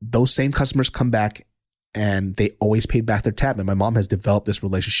those same customers come back and they always paid back their tab. And my mom has developed this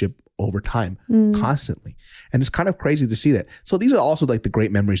relationship over time, constantly. And it's kind of crazy to see that. So these are also like the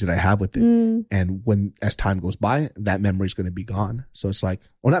great memories that I have with it. And as time goes by, that memory is going to be gone. So it's like,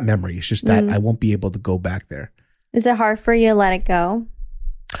 well, not memory. It's just that I won't be able to go back there. Is it hard for you to let it go?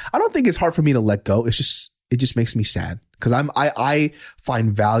 I don't think it's hard for me to let go. It just makes me sad because I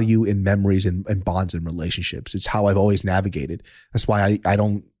find value in memories and bonds and relationships. It's how I've always navigated. That's why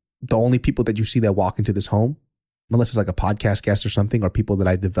the only people that you see that walk into this home, unless it's like a podcast guest or something, are people that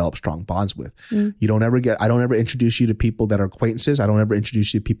I develop strong bonds with. I don't ever introduce you to people that are acquaintances. I don't ever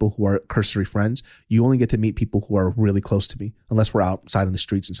introduce you to people who are cursory friends. You only get to meet people who are really close to me, unless we're outside on the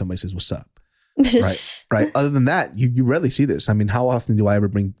streets and somebody says, what's up? Right. Other than that, you rarely see this. I mean, how often do I ever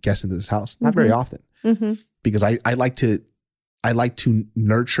bring guests into this house? Not very often, because I like to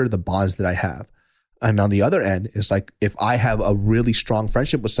nurture the bonds that I have. And on the other end, it's like if I have a really strong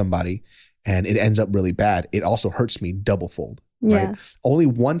friendship with somebody and it ends up really bad, it also hurts me double fold. Yeah. Right? Only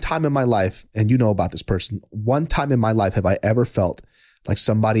one time in my life, and you know about this person, one time in my life have I ever felt like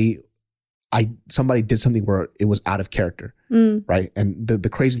somebody did something where it was out of character. Right. And the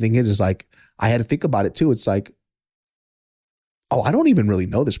crazy thing is like, I had to think about it too. It's like, oh, I don't even really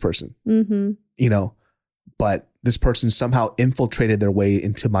know this person, you know, but this person somehow infiltrated their way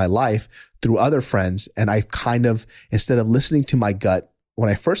into my life through other friends. And I kind of, instead of listening to my gut when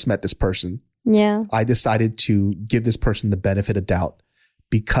I first met this person, I decided to give this person the benefit of doubt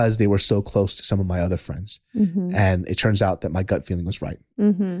because they were so close to some of my other friends. And it turns out that my gut feeling was right.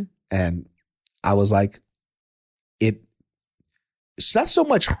 And I was like, it's not so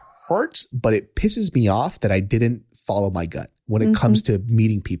much hurts, but it pisses me off that I didn't follow my gut when it comes to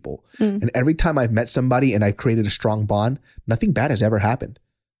meeting people. And every time I've met somebody and I've created a strong bond, nothing bad has ever happened.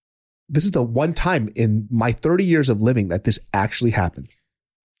 This is the one time in my 30 years of living that this actually happened.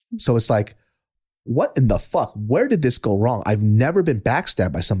 So it's like, what in the fuck? Where did this go wrong? I've never been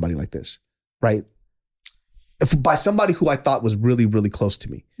backstabbed by somebody like this, right? By somebody who I thought was really, really close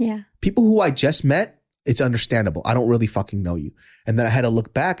to me. Yeah. People who I just met, it's understandable. I don't really fucking know you. And then I had to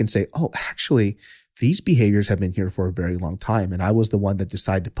look back and say, oh, actually, these behaviors have been here for a very long time. And I was the one that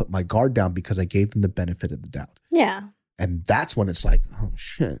decided to put my guard down because I gave them the benefit of the doubt. Yeah. And that's when it's like, oh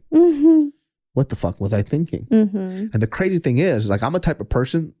shit, what the fuck was I thinking? And the crazy thing is, like, I'm a type of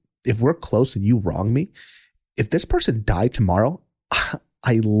person, if we're close and you wrong me, if this person died tomorrow,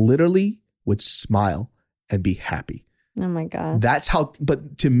 I literally would smile and be happy. Oh my God. That's how,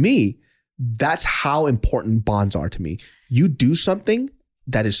 but to me, that's how important bonds are to me. You do something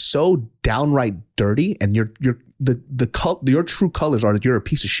that is so downright dirty and your true colors are that you're a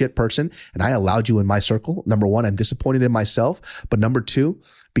piece of shit person and I allowed you in my circle. Number one, I'm disappointed in myself. But number two,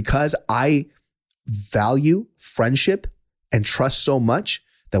 because I value friendship and trust so much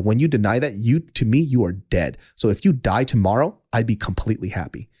that when you deny that, to me, you are dead. So if you die tomorrow, I'd be completely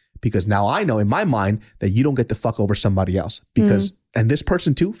happy because now I know in my mind that you don't get to fuck over somebody else because, and this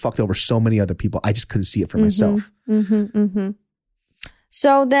person too fucked over so many other people. I just couldn't see it for myself.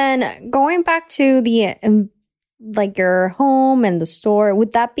 So then going back to the, like your home and the store,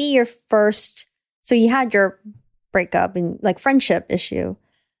 would that be your first, so you had your breakup and like friendship issue.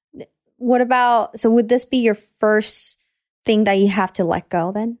 What about, so would this be your first thing that you have to let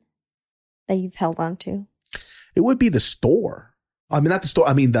go then? That you've held on to? It would be the store. I mean, not the store.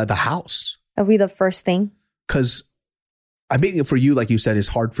 I mean, the house. That would be the first thing. Because I mean, for you, like you said, it's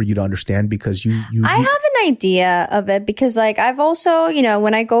hard for you to understand because you I have an idea of it because like I've also, you know,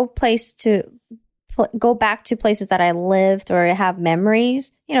 when I go go back to places that I lived or I have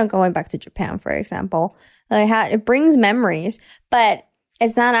memories, you know, going back to Japan, for example, it brings memories, but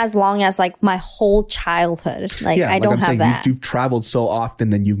it's not as long as like my whole childhood. Like I don't have that. You've traveled so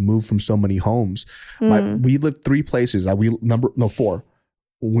often and you've moved from so many homes. We lived 3 places. 4.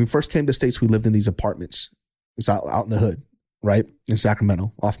 When we first came to the States, we lived in these apartments. It's out in the hood, right? In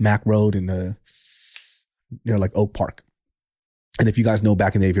Sacramento, off Mack Road and near like Oak Park. And if you guys know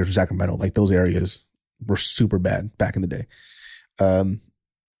back in the day, if you're from Sacramento, like those areas were super bad back in the day. And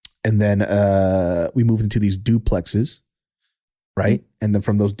then we moved into these duplexes. Right. And then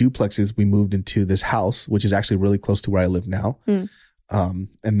from those duplexes, we moved into this house, which is actually really close to where I live now. And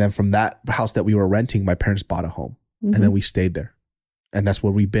then from that house that we were renting, my parents bought a home and then we stayed there. And that's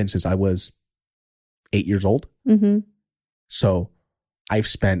where we've been since I was 8 years old. So I've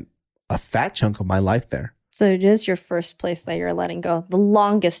spent a fat chunk of my life there. So it is your first place that you're letting go. The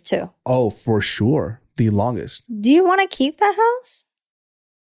longest too. Oh, for sure. The longest. Do you want to keep that house?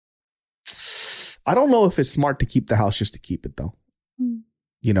 I don't know if it's smart to keep the house just to keep it though.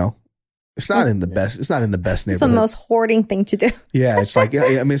 You know, it's not in the best neighborhood. It's the most hoarding thing to do. Yeah. It's like,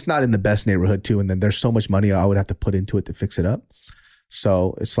 I mean, it's not in the best neighborhood too. And then there's so much money I would have to put into it to fix it up.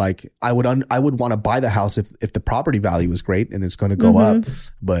 So it's like, I would want to buy the house if the property value is great and it's going to go up,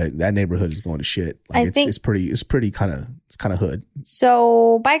 but that neighborhood is going to shit. Like it's pretty kind of hood.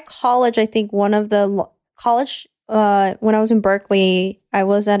 So by college, I think one of the college, when I was in Berkeley, I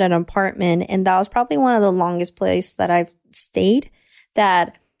was at an apartment and that was probably one of the longest places that I've stayed.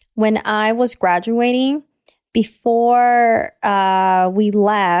 That when I was graduating, before we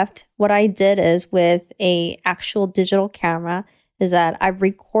left, what I did is with a actual digital camera is that I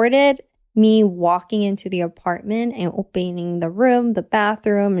recorded me walking into the apartment and opening the room, the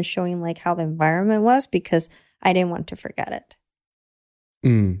bathroom, and showing like how the environment was because I didn't want to forget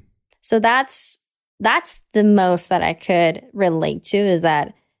it. So that's the most that I could relate to is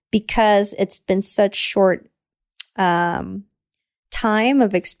that because it's been such short time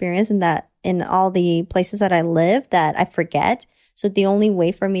of experience in all the places that I live that I forget. So the only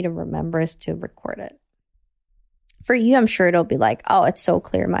way for me to remember is to record it. For you, I'm sure it'll be like, oh, it's so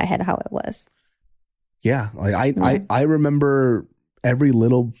clear in my head how it was. Yeah. Like I remember every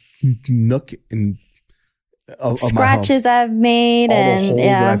little nook of scratches my home. I've made all and the holes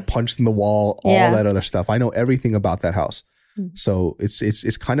that I've punched in the wall, all that other stuff. I know everything about that house. So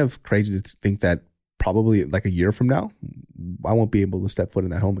it's kind of crazy to think that probably like a year from now, I won't be able to step foot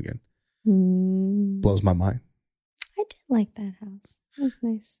in that home again. Blows my mind. I did like that house. It was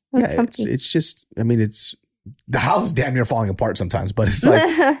nice. It was comfy. It's just, I mean, the house is damn near falling apart sometimes, but it's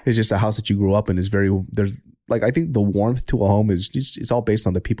like, it's just a house that you grew up in is there's like, I think the warmth to a home is just, it's all based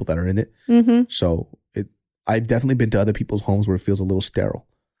on the people that are in it. So I've definitely been to other people's homes where it feels a little sterile.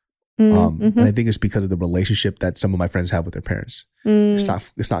 And I think it's because of the relationship that some of my friends have with their parents.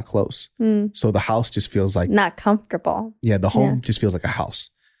 It's not close. So the house just feels like not comfortable. Yeah, the home just feels like a house,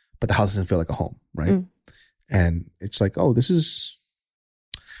 but the house doesn't feel like a home, right? And it's like, oh, this is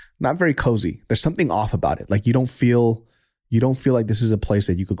not very cozy. There's something off about it. Like you don't feel like this is a place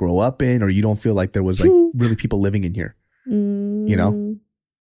that you could grow up in, or you don't feel like there was like really people living in here. You know,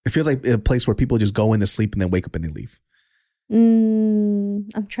 it feels like a place where people just go in to sleep and then wake up and they leave.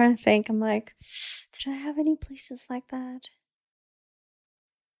 I'm trying to think. I'm like, did I have any places like that?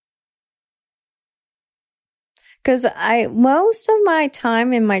 Because most of my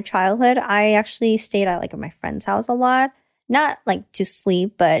time in my childhood, I actually stayed at like my friend's house a lot. Not like to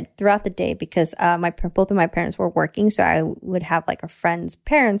sleep, but throughout the day, because both of my parents were working. So I would have like a friend's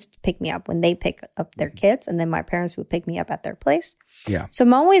parents pick me up when they pick up their kids. And then my parents would pick me up at their place. Yeah. So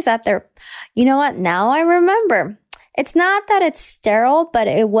I'm always at their, you know what? Now I remember. It's not that it's sterile, but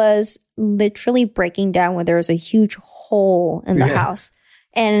it was literally breaking down when there was a huge hole in the house.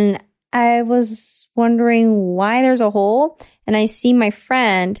 And I was wondering why there's a hole. And I see my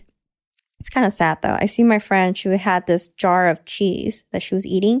friend. It's kind of sad though. I see my friend, she had this jar of cheese that she was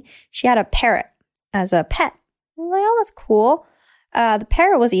eating. She had a parrot as a pet. I'm like, oh, that's cool. The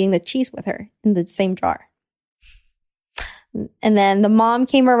parrot was eating the cheese with her in the same jar. And then the mom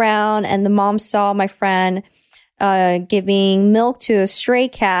came around and the mom saw my friend giving milk to a stray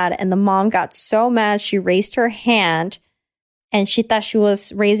cat. And the mom got so mad, she raised her hand and she thought she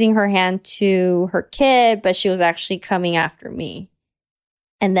was raising her hand to her kid, but she was actually coming after me.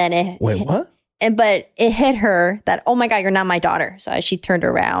 And then what? But it hit her that, oh my God, you're not my daughter. So she turned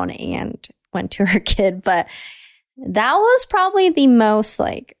around and went to her kid. But that was probably the most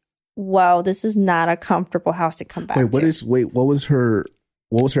like, whoa, this is not a comfortable house to come back to. What was her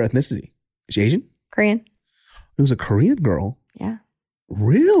ethnicity? Is she Asian? Korean. It was a Korean girl? Yeah.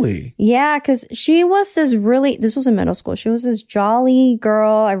 Really? Yeah, because she was this was in middle school. She was this jolly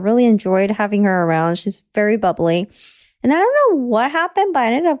girl. I really enjoyed having her around. She's very bubbly. And I don't know what happened, but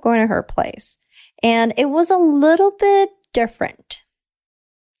I ended up going to her place. And it was a little bit different.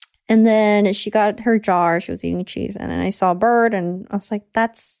 And then she got her jar. She was eating cheese. And then I saw a bird. And I was like,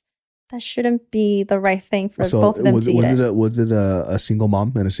 that shouldn't be the right thing for both of them to eat it. Was it a single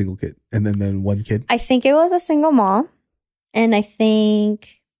mom and a single kid? And then one kid? I think it was a single mom. And I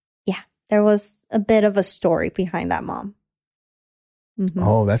think, there was a bit of a story behind that mom.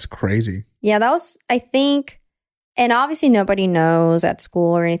 Oh, that's crazy. Yeah, that was, I think... And obviously nobody knows at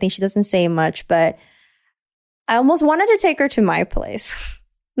school or anything. She doesn't say much, but I almost wanted to take her to my place.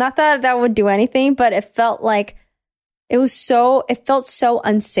 Not that that would do anything, but it felt like it felt so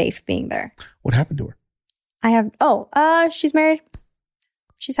unsafe being there. What happened to her? She's married.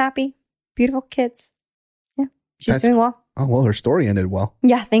 She's happy. Beautiful kids. Yeah, she's doing well. Oh, well, her story ended well.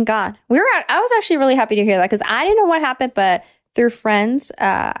 Yeah, thank God. I was actually really happy to hear that because I didn't know what happened, but through friends,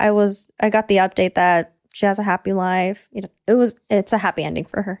 I got the update that she has a happy life. It's a happy ending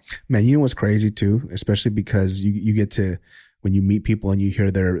for her. Man, you know what's crazy too, especially because you get to, when you meet people and you hear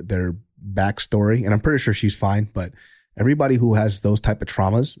their backstory, and I'm pretty sure she's fine, but everybody who has those type of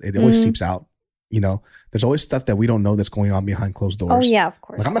traumas, it always seeps out. You know, there's always stuff that we don't know that's going on behind closed doors. Oh yeah, of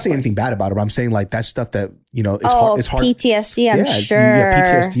course. Like, I'm not saying anything bad about her, but I'm saying like that's stuff that, you know, it's hard. It's hard. PTSD, I'm sure.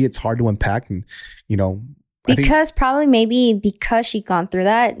 Yeah, PTSD, it's hard to unpack. And, you know, because she'd gone through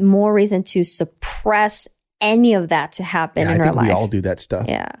that, more reason to suppress any of that to happen in her life. I think we all do that stuff.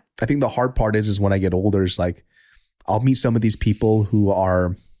 Yeah. I think the hard part is when I get older, is like, I'll meet some of these people who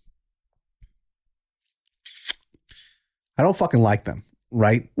are, I don't fucking like them,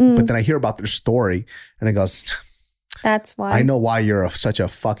 right? But then I hear about their story and it goes, that's why. I know why you're such a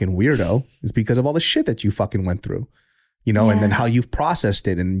fucking weirdo. It's because of all the shit that you fucking went through. You know, and then how you've processed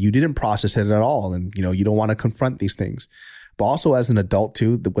it and you didn't process it at all. And, you know, you don't want to confront these things. But also as an adult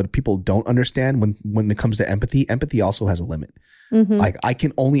too, what people don't understand when it comes to empathy also has a limit. Like I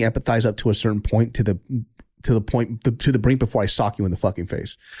can only empathize up to a certain point to the brink before I sock you in the fucking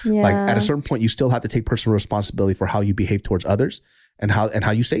face. Yeah. Like at a certain point, you still have to take personal responsibility for how you behave towards others and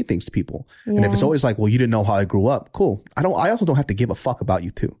how you say things to people. Yeah. And if it's always like, well, you didn't know how I grew up. Cool. I also don't have to give a fuck about you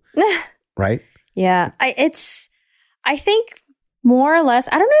too. Right? Yeah. I think more or less,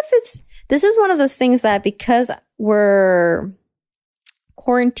 I don't know if this is one of those things that because we're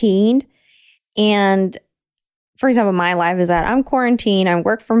quarantined, and for example, my life is that I'm quarantined, I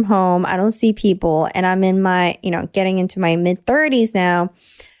work from home, I don't see people, and I'm in my, getting into my mid 30s now.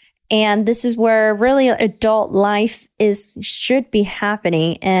 And this is where really adult life should be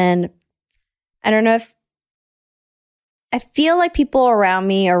happening. And I don't know if I feel like people around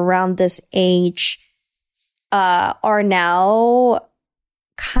me around this age are now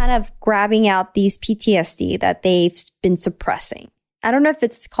kind of grabbing out these PTSD that they've been suppressing. I don't know if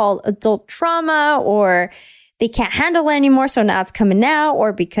it's called adult trauma or they can't handle it anymore, so now it's coming out,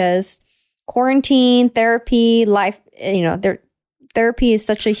 or because quarantine, therapy, life, therapy is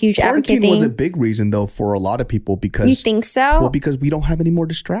such a huge advocate thing. Quarantine was a big reason, though, for a lot of people because... You think so? Well, because we don't have any more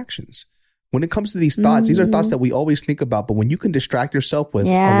distractions. When it comes to these thoughts, these are thoughts that we always think about. But when you can distract yourself with a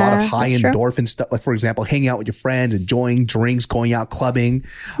lot of high endorphin stuff, like, for example, hanging out with your friends, enjoying drinks, going out clubbing,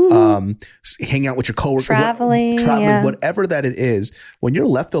 hanging out with your coworkers, traveling, whatever that it is, when you're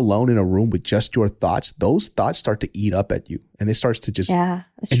left alone in a room with just your thoughts, those thoughts start to eat up at you. And it starts to just,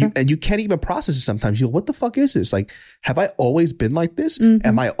 and you can't even process it sometimes. You go, what the fuck is this? Like, have I always been like this?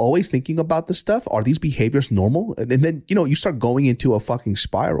 Am I always thinking about this stuff? Are these behaviors normal? And then, you start going into a fucking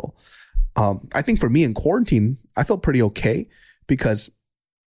spiral. I think for me in quarantine, I felt pretty okay because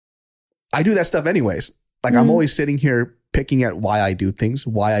I do that stuff anyways. Like I'm always sitting here picking at why I do things,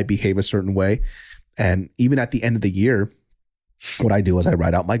 why I behave a certain way. And even at the end of the year, what I do is I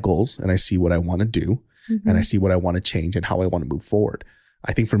write out my goals and I see what I want to do and I see what I want to change and how I want to move forward.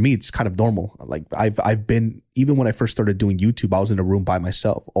 I think for me, it's kind of normal. Like I've been, even when I first started doing YouTube, I was in a room by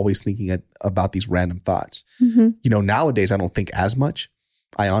myself, always thinking about these random thoughts. Nowadays I don't think as much.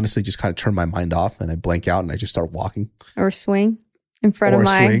 I honestly just kind of turn my mind off and I blank out and I just start walking. Or swing in front of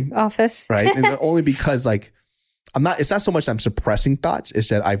my office. Right. And only because it's not so much I'm suppressing thoughts. It's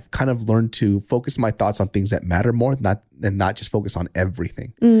that I've kind of learned to focus my thoughts on things that matter more, not just focus on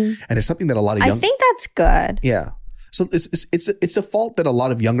everything. And it's something that a lot of I think that's good. Yeah. So it's a fault that a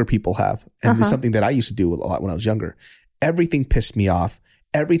lot of younger people have. And it's something that I used to do a lot when I was younger. Everything pissed me off.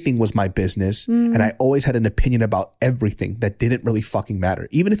 Everything was my business. And I always had an opinion about everything that didn't really fucking matter.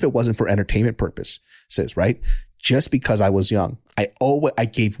 Even if it wasn't for entertainment purposes, right? Just because I was young, I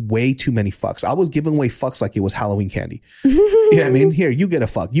gave way too many fucks. I was giving away fucks like it was Halloween candy. You know what I mean? Here, you get a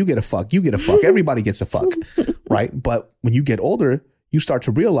fuck, you get a fuck, you get a fuck. Everybody gets a fuck, right? But when you get older, you start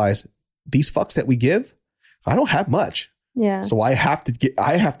to realize these fucks that we give, I don't have much. Yeah. So I have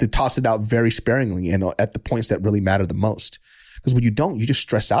to toss it out very sparingly and at the points that really matter the most. Because when you don't, you just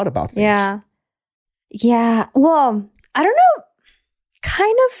stress out about things. Yeah. Well, I don't know.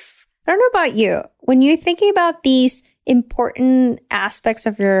 I don't know about you. When you're thinking about these important aspects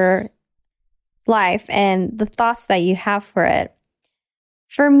of your life and the thoughts that you have for it,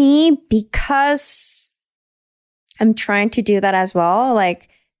 for me, because I'm trying to do that as well, like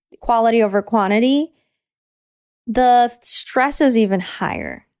quality over quantity, the stress is even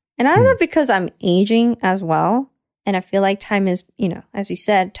higher. And I don't know, because I'm aging as well. And I feel like time is, as you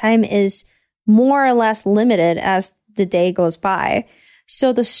said, time is more or less limited as the day goes by.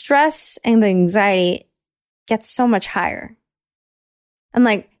 So the stress and the anxiety gets so much higher. I'm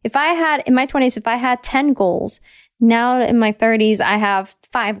like, in my 20s, if I had 10 goals, now in my 30s, I have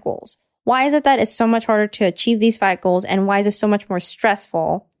 5 goals. Why is it that it's so much harder to achieve these 5 goals? And why is it so much more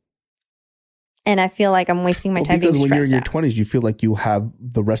stressful? And I feel like I'm wasting my time being stressed out. Because when you're in your 20s, you feel like you have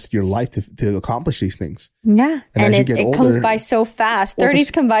the rest of your life to accomplish these things. Yeah. And it comes by so fast.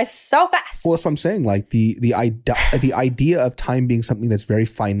 30s come by so fast. Well, that's what I'm saying. Like the idea of time being something that's very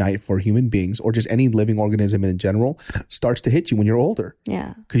finite for human beings or just any living organism in general starts to hit you when you're older.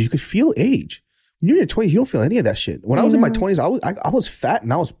 Yeah. Because you could feel age. When you're in your 20s, you don't feel any of that shit. When I was in my 20s, I was fat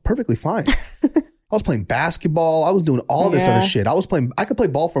and I was perfectly fine. I was playing basketball. I was doing all this other shit. I could play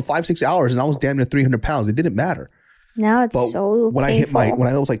ball for 5-6 hours and I was damn near 300 pounds. It didn't matter. Now it's when painful. when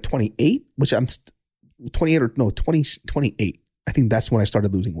I was like 28, which I'm 28. I think that's when I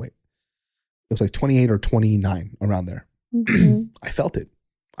started losing weight. It was like 28 or 29 around there. I felt it.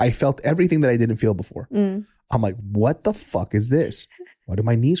 I felt everything that I didn't feel before. I'm like, what the fuck is this? Why do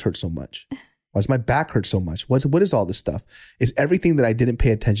my knees hurt so much? Why does my back hurt so much? What is all this stuff? It's everything that I didn't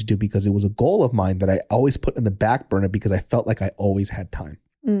pay attention to because it was a goal of mine that I always put in the back burner because I felt like I always had time.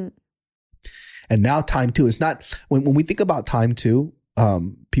 And now time too, it's not, when we think about time too,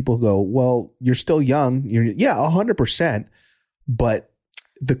 people go, well, you're still young. 100%. But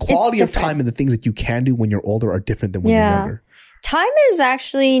the quality of time and the things that you can do when you're older are different than when you're younger. Time is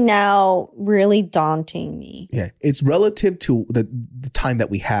actually now really daunting me. Yeah, it's relative to the time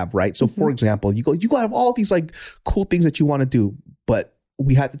that we have, right? So, for example, you got all these like cool things that you want to do, but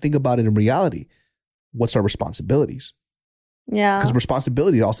we have to think about it in reality. What's our responsibilities? Yeah. Because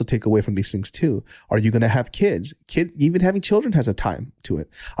responsibility also take away from these things too. Are you going to have kids? Even having children has a time to it.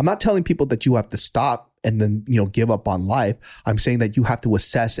 I'm not telling people that you have to stop and then, give up on life. I'm saying that you have to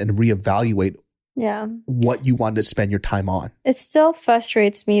assess and reevaluate what you want to spend your time on. It still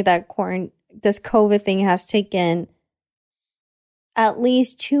frustrates me that this COVID thing has taken at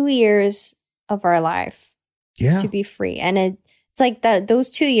least 2 years of our life to be free. And it's like that those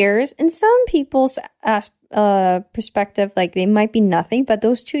 2 years, in some people's perspective, like they might be nothing, but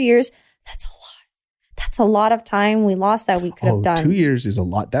those 2 years, that's a lot. That's a lot of time we lost that we could have done. 2 years is a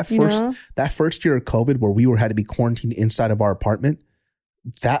lot. That first year of COVID where we had to be quarantined inside of our apartment,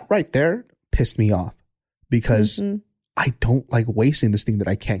 that right there pissed me off because I don't like wasting this thing that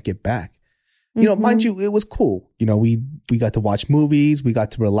I can't get back. Mind you, it was cool. We got to watch movies, we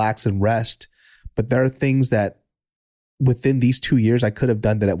got to relax and rest, but there are things that within these 2 years I could have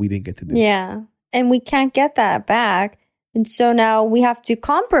done that we didn't get to do. Yeah. And we can't get that back. And so now we have to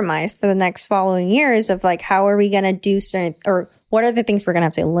compromise for the next following years of like, how are we going to do certain, or what are the things we're going to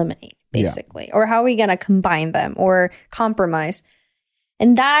have to eliminate basically, or how are we going to combine them or compromise?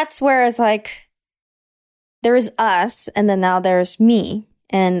 And that's where it's like, there's us and then now there's me.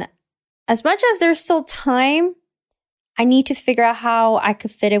 And as much as there's still time, I need to figure out how I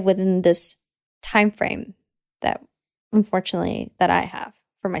could fit it within this time frame that unfortunately that I have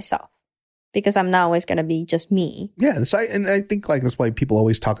for myself. Because I'm not always going to be just me. Yeah. And I think like that's why people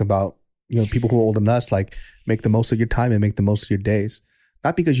always talk about, people who are older than us, like make the most of your time and make the most of your days.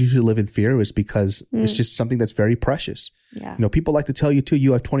 Not because you should live in fear, it's because it's just something that's very precious. Yeah. People like to tell you too,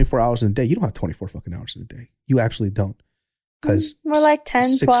 you have 24 hours in a day. You don't have 24 fucking hours in a day. You absolutely don't. Because more like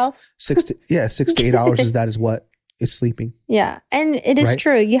 10, 12. 6 to 8 hours is what is sleeping. Yeah. And it is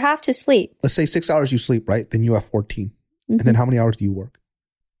true. You have to sleep. Let's say 6 hours you sleep, right? Then you have 14. And then how many hours do you work?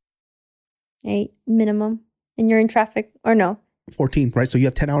 8 minimum. And you're in traffic, or no? 14, right? So you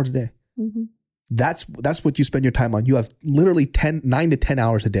have 10 hours a day. That's what you spend your time on. You have literally 9 to 10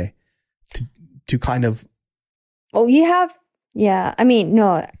 hours a day to kind of. Oh, you have, yeah. I mean,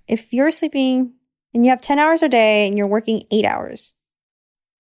 no, if you're sleeping and you have 10 hours a day and you're working 8 hours,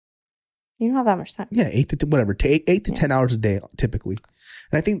 you don't have that much time. Yeah, 8 to 10 hours a day typically.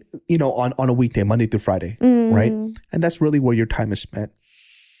 And I think, on a weekday, Monday through Friday, right? And that's really where your time is spent.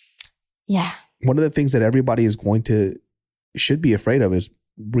 Yeah. One of the things that everybody should be afraid of is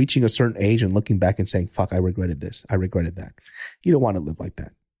reaching a certain age and looking back and saying, fuck, I regretted this. I regretted that. You don't want to live like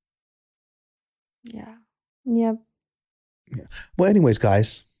that. Yeah. Yep. Yeah. Well, anyways,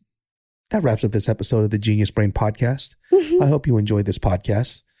 guys, that wraps up this episode of the Genius Brain Podcast. I hope you enjoyed this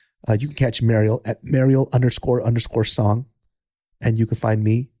podcast. You can catch Mariel at Mariel__song. And you can find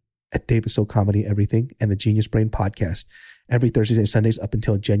me at Davis O Comedy Everything and the Genius Brain Podcast every Thursdays and Sundays up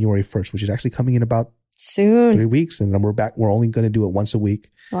until January 1st, which is actually coming in about soon 3 weeks. And then we're back. We're only going to do it once a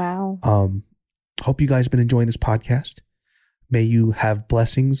week. Wow. Hope you guys have been enjoying this podcast. May you have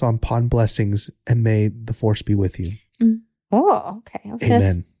blessings upon blessings and may the force be with you. Oh, okay.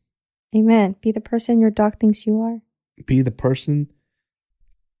 Amen. Amen. Be the person your dog thinks you are. Be the person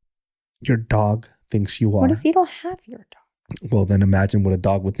your dog thinks you are. What if you don't have your dog? Well, then imagine what a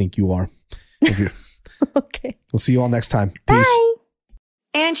dog would think you are. Okay. We'll see you all next time. Bye. Peace.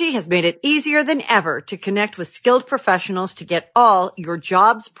 Angie has made it easier than ever to connect with skilled professionals to get all your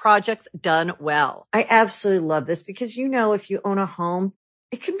jobs projects done well. I absolutely love this because, if you own a home,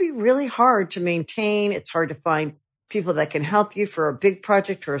 it can be really hard to maintain. It's hard to find people that can help you for a big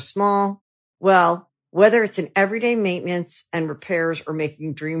project or a small. Well, whether it's in everyday maintenance and repairs or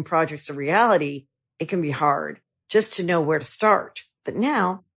making dream projects a reality, it can be hard just to know where to start. But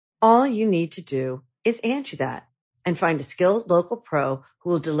now all you need to do is Angie that and find a skilled local pro who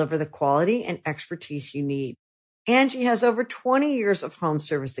will deliver the quality and expertise you need. Angie has over 20 years of home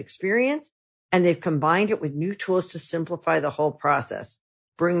service experience, and they've combined it with new tools to simplify the whole process.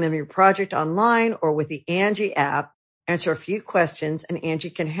 Bring them your project online or with the Angie app, answer a few questions, and Angie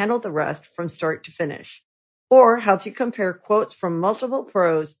can handle the rest from start to finish. Or help you compare quotes from multiple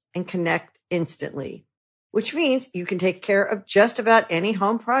pros and connect instantly, which means you can take care of just about any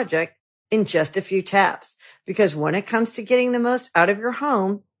home project in just a few taps. Because when it comes to getting the most out of your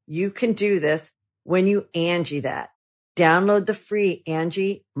home, you can do this when you Angie that. Download the free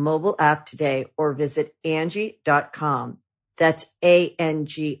Angie mobile app today or visit Angie.com. That's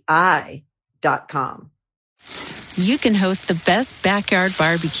ANGI.com. You can host the best backyard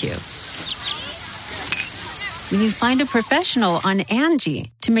barbecue when you find a professional on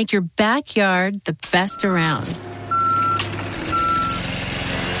Angie to make your backyard the best around.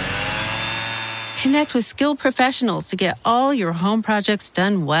 Connect with skilled professionals to get all your home projects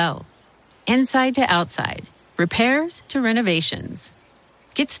done well. Inside to outside, repairs to renovations.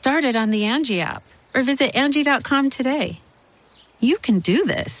 Get started on the Angie app or visit Angie.com today. You can do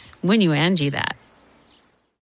this when you Angie that.